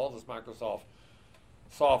saw all this Microsoft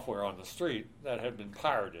software on the street that had been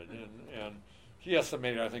pirated, and he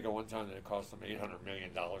estimated, I think, at one time that it cost them $800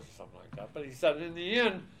 million or something like that. But he said in the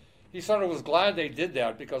end, he sort of was glad they did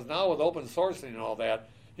that, because now with open sourcing and all that,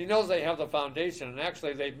 he knows they have the foundation, and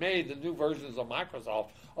actually they've made the new versions of Microsoft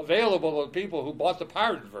available to people who bought the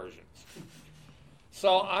pirated versions.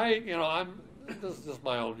 So this is just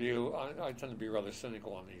my own view. I tend to be rather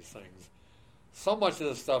cynical on these things. So much of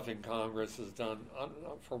this stuff in Congress is done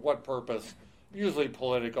for what purpose? Usually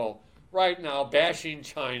political. Right now, bashing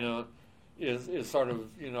China is sort of,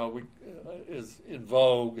 is in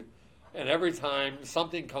vogue. And every time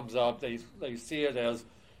something comes up, they see it as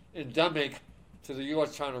endemic to the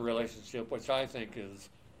U.S.-China relationship, which I think is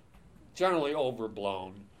generally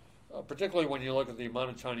overblown, particularly when you look at the amount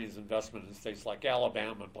of Chinese investment in states like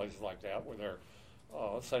Alabama and places like that where they're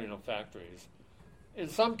setting up factories. In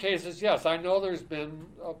some cases, yes, I know there's been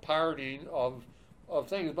a pirating of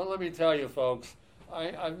things, but let me tell you, folks,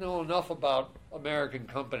 I know enough about American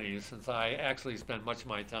companies since I actually spend much of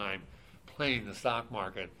my time playing the stock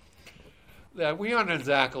market that we aren't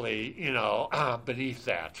exactly, beneath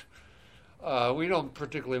that. We don't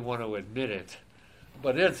particularly want to admit it,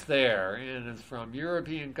 but it's there, and it's from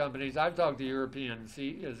European companies. I've talked to European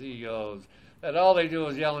CEOs that all they do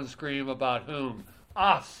is yell and scream about whom?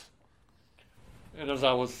 Us. And as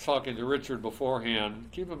I was talking to Richard beforehand,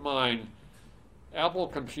 keep in mind, Apple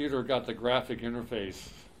Computer got the graphic interface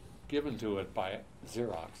given to it by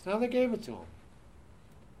Xerox. Now they gave it to them.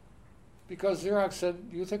 Because Xerox said,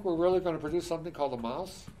 you think we're really going to produce something called a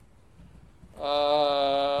mouse?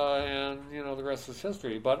 And, the rest is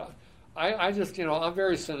history. But I just, I'm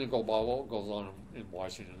very cynical about what goes on in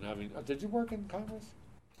Washington. I mean, did you work in Congress?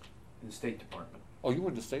 In the State Department. Oh, you were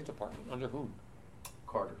in the State Department. Under whom?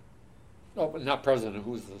 Carter. No, but not President.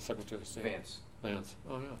 Who's the Secretary of State? Vance.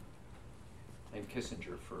 Oh, yeah. And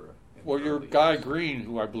Kissinger for... Well, your guy Green,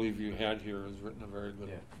 who I believe you had here, has written a very good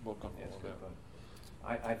book on all good that. book.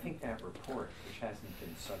 I think that report, which hasn't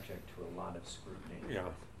been subject to a lot of scrutiny,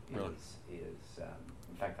 Really. is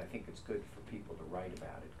in fact, I think it's good for people to write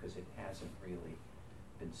about it because it hasn't really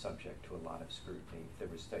been subject to a lot of scrutiny. It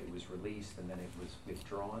was released and then it was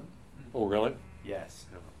withdrawn. Oh, really? Yes.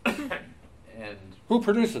 And who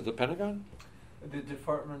produced it? The Pentagon? The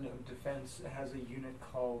Department of Defense has a unit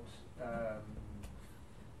called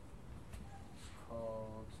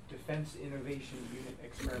Defense Innovation Unit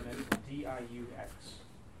Experimental, DIUX.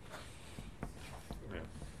 Yeah.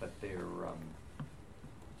 But they're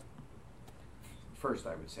first,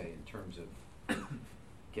 I would say, in terms of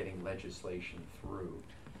getting legislation through,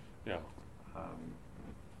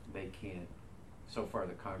 they can't. So far,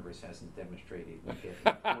 the Congress hasn't demonstrated they get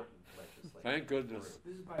important legislation. Thank goodness.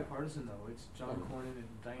 This is bipartisan, though. It's John Cornyn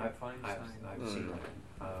and Dianne Feinstein. I've seen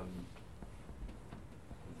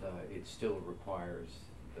that. It still requires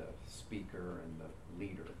the speaker and the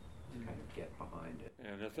leader to kind of get behind it.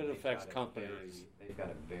 And if it affects companies, they've got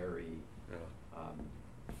a very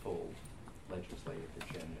full legislative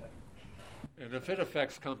agenda. And if it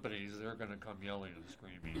affects companies, they're going to come yelling and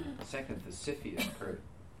screaming. Second, the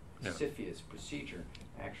CFIUS procedure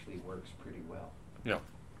actually works pretty well. Yeah.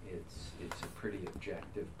 It's a pretty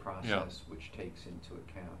objective process which takes into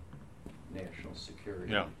account national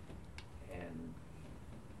security. Yeah. And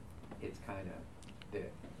it's kind of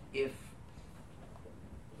if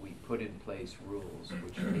we put in place rules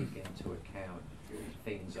which take into account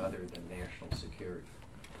things other than national security.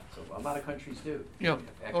 So a lot of countries do. Yeah.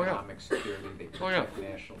 Economic security, they protect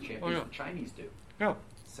national champions. The Chinese do. Yeah.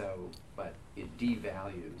 So, but it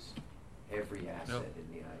devalues every asset in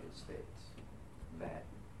the United States. That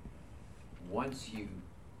once you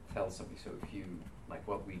tell somebody, so if you, like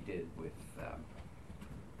what we did with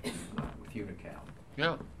Unical.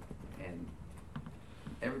 Yeah. And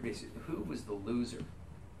everybody said, who was the loser?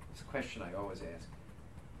 It's a question I always ask.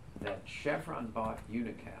 That Chevron bought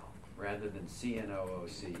Unical rather than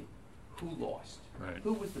CNOOC. Who lost? Right.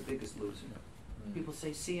 Who was the biggest loser? People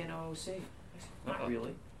say CNOOC. I said, not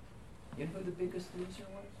really. You know who the biggest loser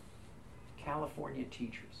was? California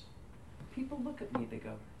teachers. People look at me, they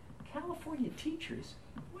go, California teachers?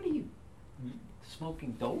 What are you,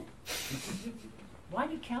 smoking dope? Why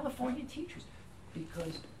did California teachers?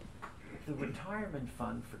 Because the retirement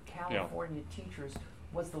fund for California teachers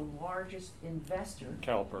was the largest investor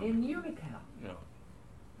in Unical. Yeah.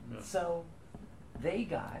 So they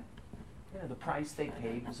got, the price they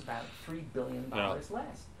paid was about $3 billion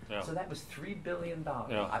less. Yeah. So that was $3 billion.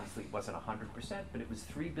 Yeah. Obviously, it wasn't 100%, but it was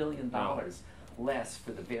 $3 billion less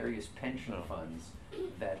for the various pension funds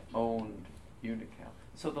that owned Unical.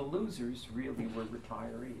 So the losers really were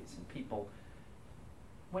retirees. And people,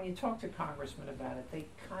 when you talk to congressmen about it, they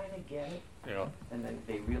kind of get it. Yeah. And then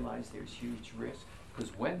they realize there's huge risk.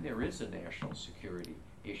 Because when there is a national security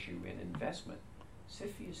issue in investment,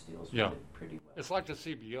 CFIUS deals with it pretty well. It's like the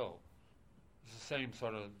CBO. It's the same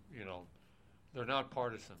sort of, they're not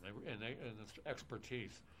partisan, and it's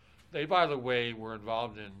expertise. They, by the way, were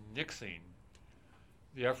involved in nixing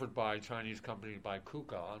the effort by a Chinese company by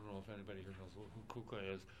KUKA. I don't know if anybody here knows who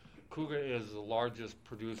KUKA is. KUKA is the largest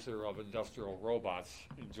producer of industrial robots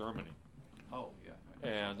in Germany. Oh, yeah.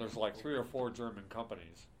 And there's like 3 or 4 German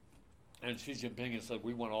companies. And Xi Jinping has said,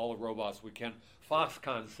 we want all the robots we can.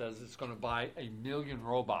 Foxconn says it's going to buy 1 million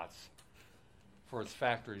robots for its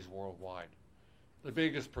factories worldwide. The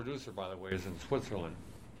biggest producer, by the way, is in Switzerland.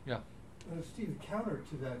 Yeah. Steve, counter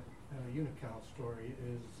to that Unical story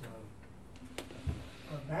is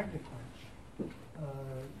MagnaQuench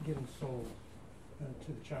getting sold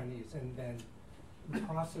to the Chinese, and then the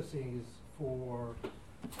processing is for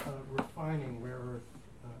refining rare earth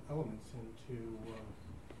elements into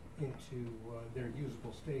their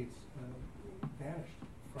usable states vanished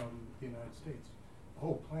from the United States. The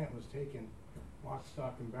whole plant was taken, lock,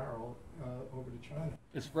 stock, and barrel, over to China.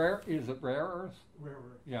 It's rare. Is it rare earth? Rare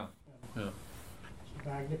earth. Yeah. Yeah. So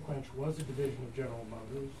MagnaQuench was a division of General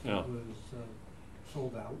Motors. Yeah. It was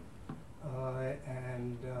sold out,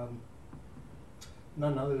 and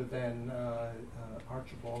none other than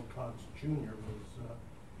Archibald Cox Jr. was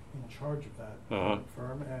in charge of that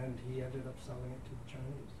firm, and he ended up selling it to the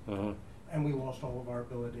Chinese. And we lost all of our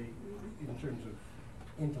ability in terms of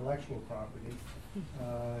intellectual property,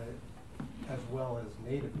 as well as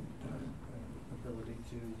native ability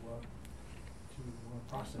to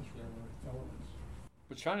process rare earth elements.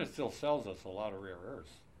 But China still sells us a lot of rare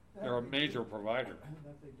earths. They're a major provider.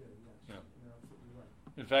 That they do, yes. Yeah. You're absolutely right.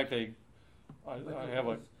 In fact, I have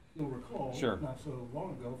a... You'll recall, Sure. not so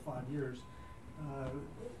long ago, 5 years, a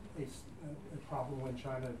problem when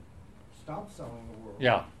China stopped selling the world.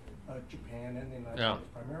 Yeah. Japan and the United Yeah. States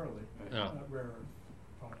primarily, Yeah. rare earth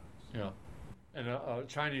products. Yeah. And a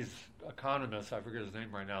Chinese economist, I forget his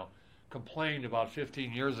name right now, complained about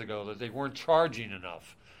 15 years ago that they weren't charging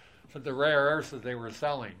enough for the rare earths that they were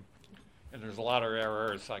selling. And there's a lot of rare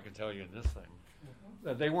earths, I can tell you, in this thing.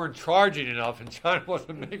 That they weren't charging enough, and China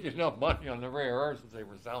wasn't making enough money on the rare earths that they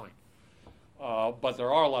were selling. But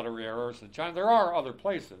there are a lot of rare earths in China. There are other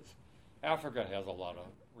places. Africa has a lot of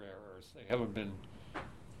rare earths. They haven't been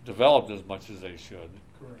developed as much as they should.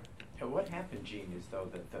 Correct. And what happened, Gene, is though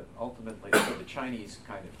that ultimately the Chinese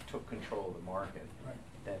kind of took control of the market. Right.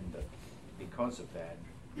 Then because of that,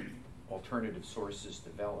 alternative sources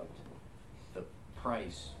developed. The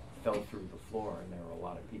price fell through the floor, and there were a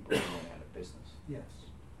lot of people who went out of business. Yes.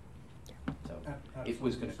 So Absolutely. it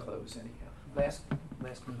was going to close anyhow. Last.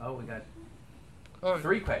 Oh, we got Oh,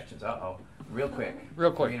 3 questions. Real quick.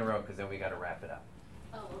 Real quick. 3 in a row, because then we got to wrap it up.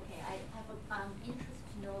 Oh, okay. I have interest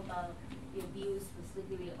to know about your views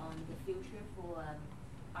specifically on the future for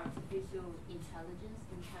artificial intelligence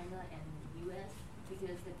in China and the U.S.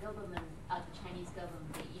 because the government, the Chinese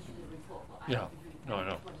government, they issued a report for Yeah. artificial No, I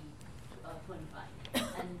know. 2025.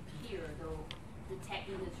 And here, though, the tech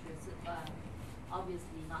industry is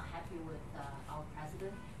obviously not happy with our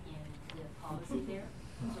president and the policy there.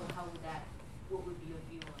 So what would be your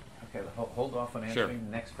view on that? Okay, hold off on answering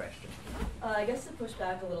the next question. I guess to push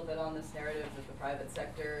back a little bit on this narrative that the private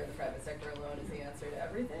sector alone is the answer to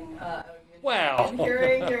everything. I would be interested in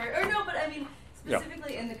hearing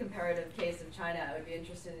specifically in the comparative case of China, I would be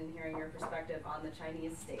interested in hearing your perspective on the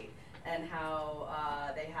Chinese state and how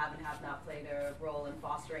they have and have not played a role in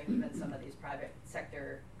fostering even some of these private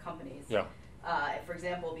sector companies. Yeah. For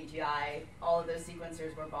example, BGI, all of those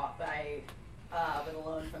sequencers were bought by with a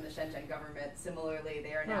loan from the Shenzhen government. Similarly,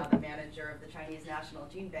 they are now the manager of the Chinese National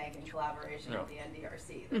Gene Bank in collaboration with the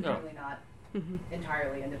NDRC. They're certainly not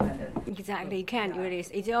entirely independent. Exactly, you can't do this.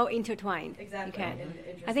 It's all intertwined. Exactly. You can. In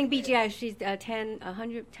I think interesting BGI ways. she's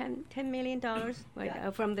 $10 million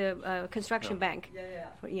right, from the construction bank.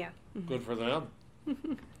 Yeah. Good for them.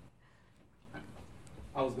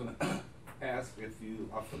 I was going to ask if you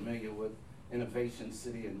are familiar with Innovation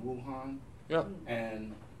City in Wuhan. Yeah.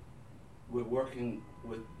 And we're working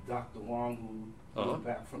with Dr. Wong, who moved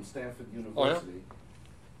back from Stanford University,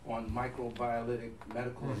 on microbiologic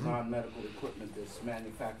medical and non-medical equipment that's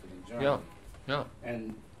manufactured in Germany. Yeah.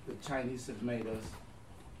 And the Chinese have made us,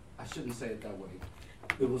 I shouldn't say it that way,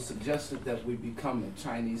 it was suggested that we become a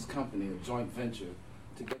Chinese company, a joint venture,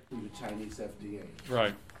 to get through the Chinese FDA.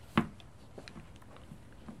 Right.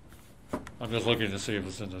 I'm just looking to see if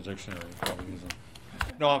it's in the dictionary. Probably isn't.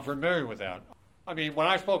 No, I'm familiar with that. I mean, when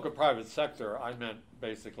I spoke of private sector, I meant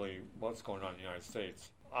basically what's going on in the United States.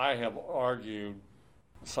 I have argued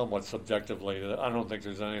somewhat subjectively that I don't think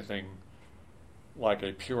there's anything like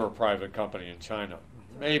a pure private company in China.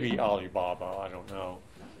 Maybe Alibaba, I don't know.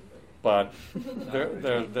 But Not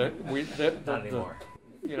anymore.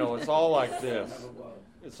 You know, it's all like this.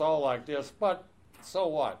 It's all like this, but so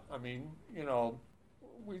what? I mean, you know,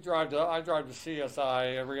 I drive to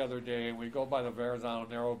CSI every other day, and we go by the Verrazano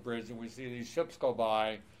Narrow Bridge, and we see these ships go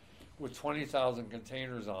by with 20,000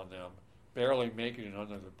 containers on them, barely making it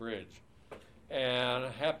under the bridge. And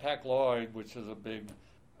Hapag-Lloyd, which is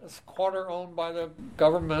it's quarter owned by the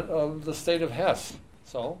government of the state of Hesse,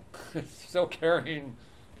 so it's still carrying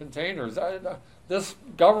containers. This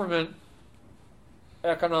government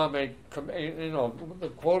economic,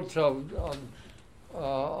 the quote of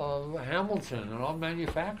Hamilton and all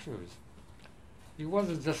manufacturers. He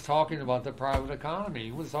wasn't just talking about the private economy.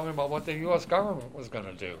 He was talking about what the U.S. government was going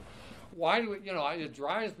to do. Why do it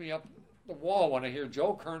drives me up the wall when I hear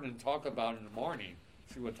Joe Kernan talk about in the morning,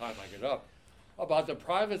 see what time I get up, about the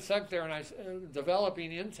private sector and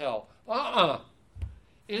developing Intel.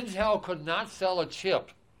 Intel could not sell a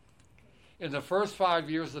chip in the first 5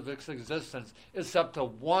 years of its existence except to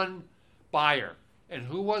one buyer. And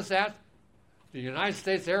who was that? The United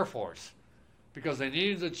States Air Force, because they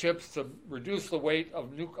needed the chips to reduce the weight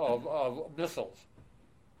of missiles.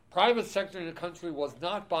 Private sector in the country was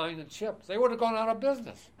not buying the chips. They would have gone out of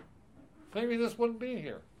business. Maybe this wouldn't be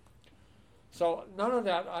here. So none of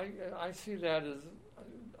that, I see that as,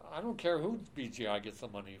 I don't care who BGI gets the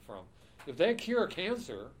money from. If they cure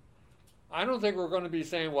cancer, I don't think we're going to be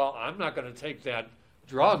saying, well, I'm not going to take that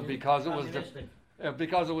drug because it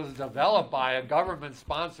was developed by a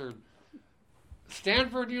government-sponsored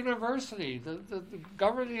Stanford University. The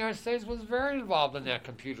government of the United States was very involved in that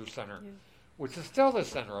computer center, which is still the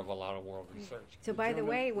center of a lot of world research. So by the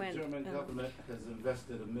way, when the German government has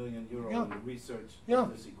invested €1 million in the research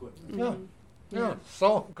of this equipment. Yeah,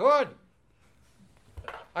 so good.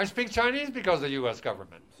 I speak Chinese because of the U.S.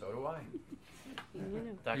 government. So do I.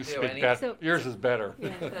 You speak better. So, yours is better.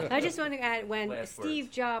 Yeah. I just want to add, when Steve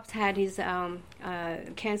Jobs had his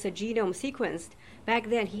cancer genome sequenced, back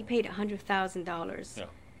then he paid $100,000. Yeah.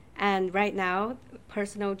 And right now,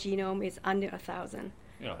 personal genome is under $1,000.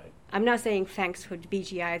 Yeah. I'm not saying thanks for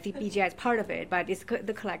BGI. I think BGI is part of it, but it's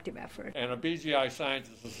the collective effort. And a BGI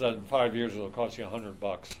scientist has said in 5 years it'll cost you $100.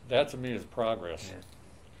 That to me is progress. Yeah.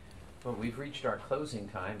 Well, we've reached our closing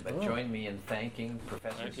time, but join me in thanking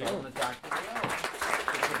Professor Sullivan and Dr. Liu.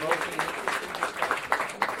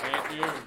 Thank you.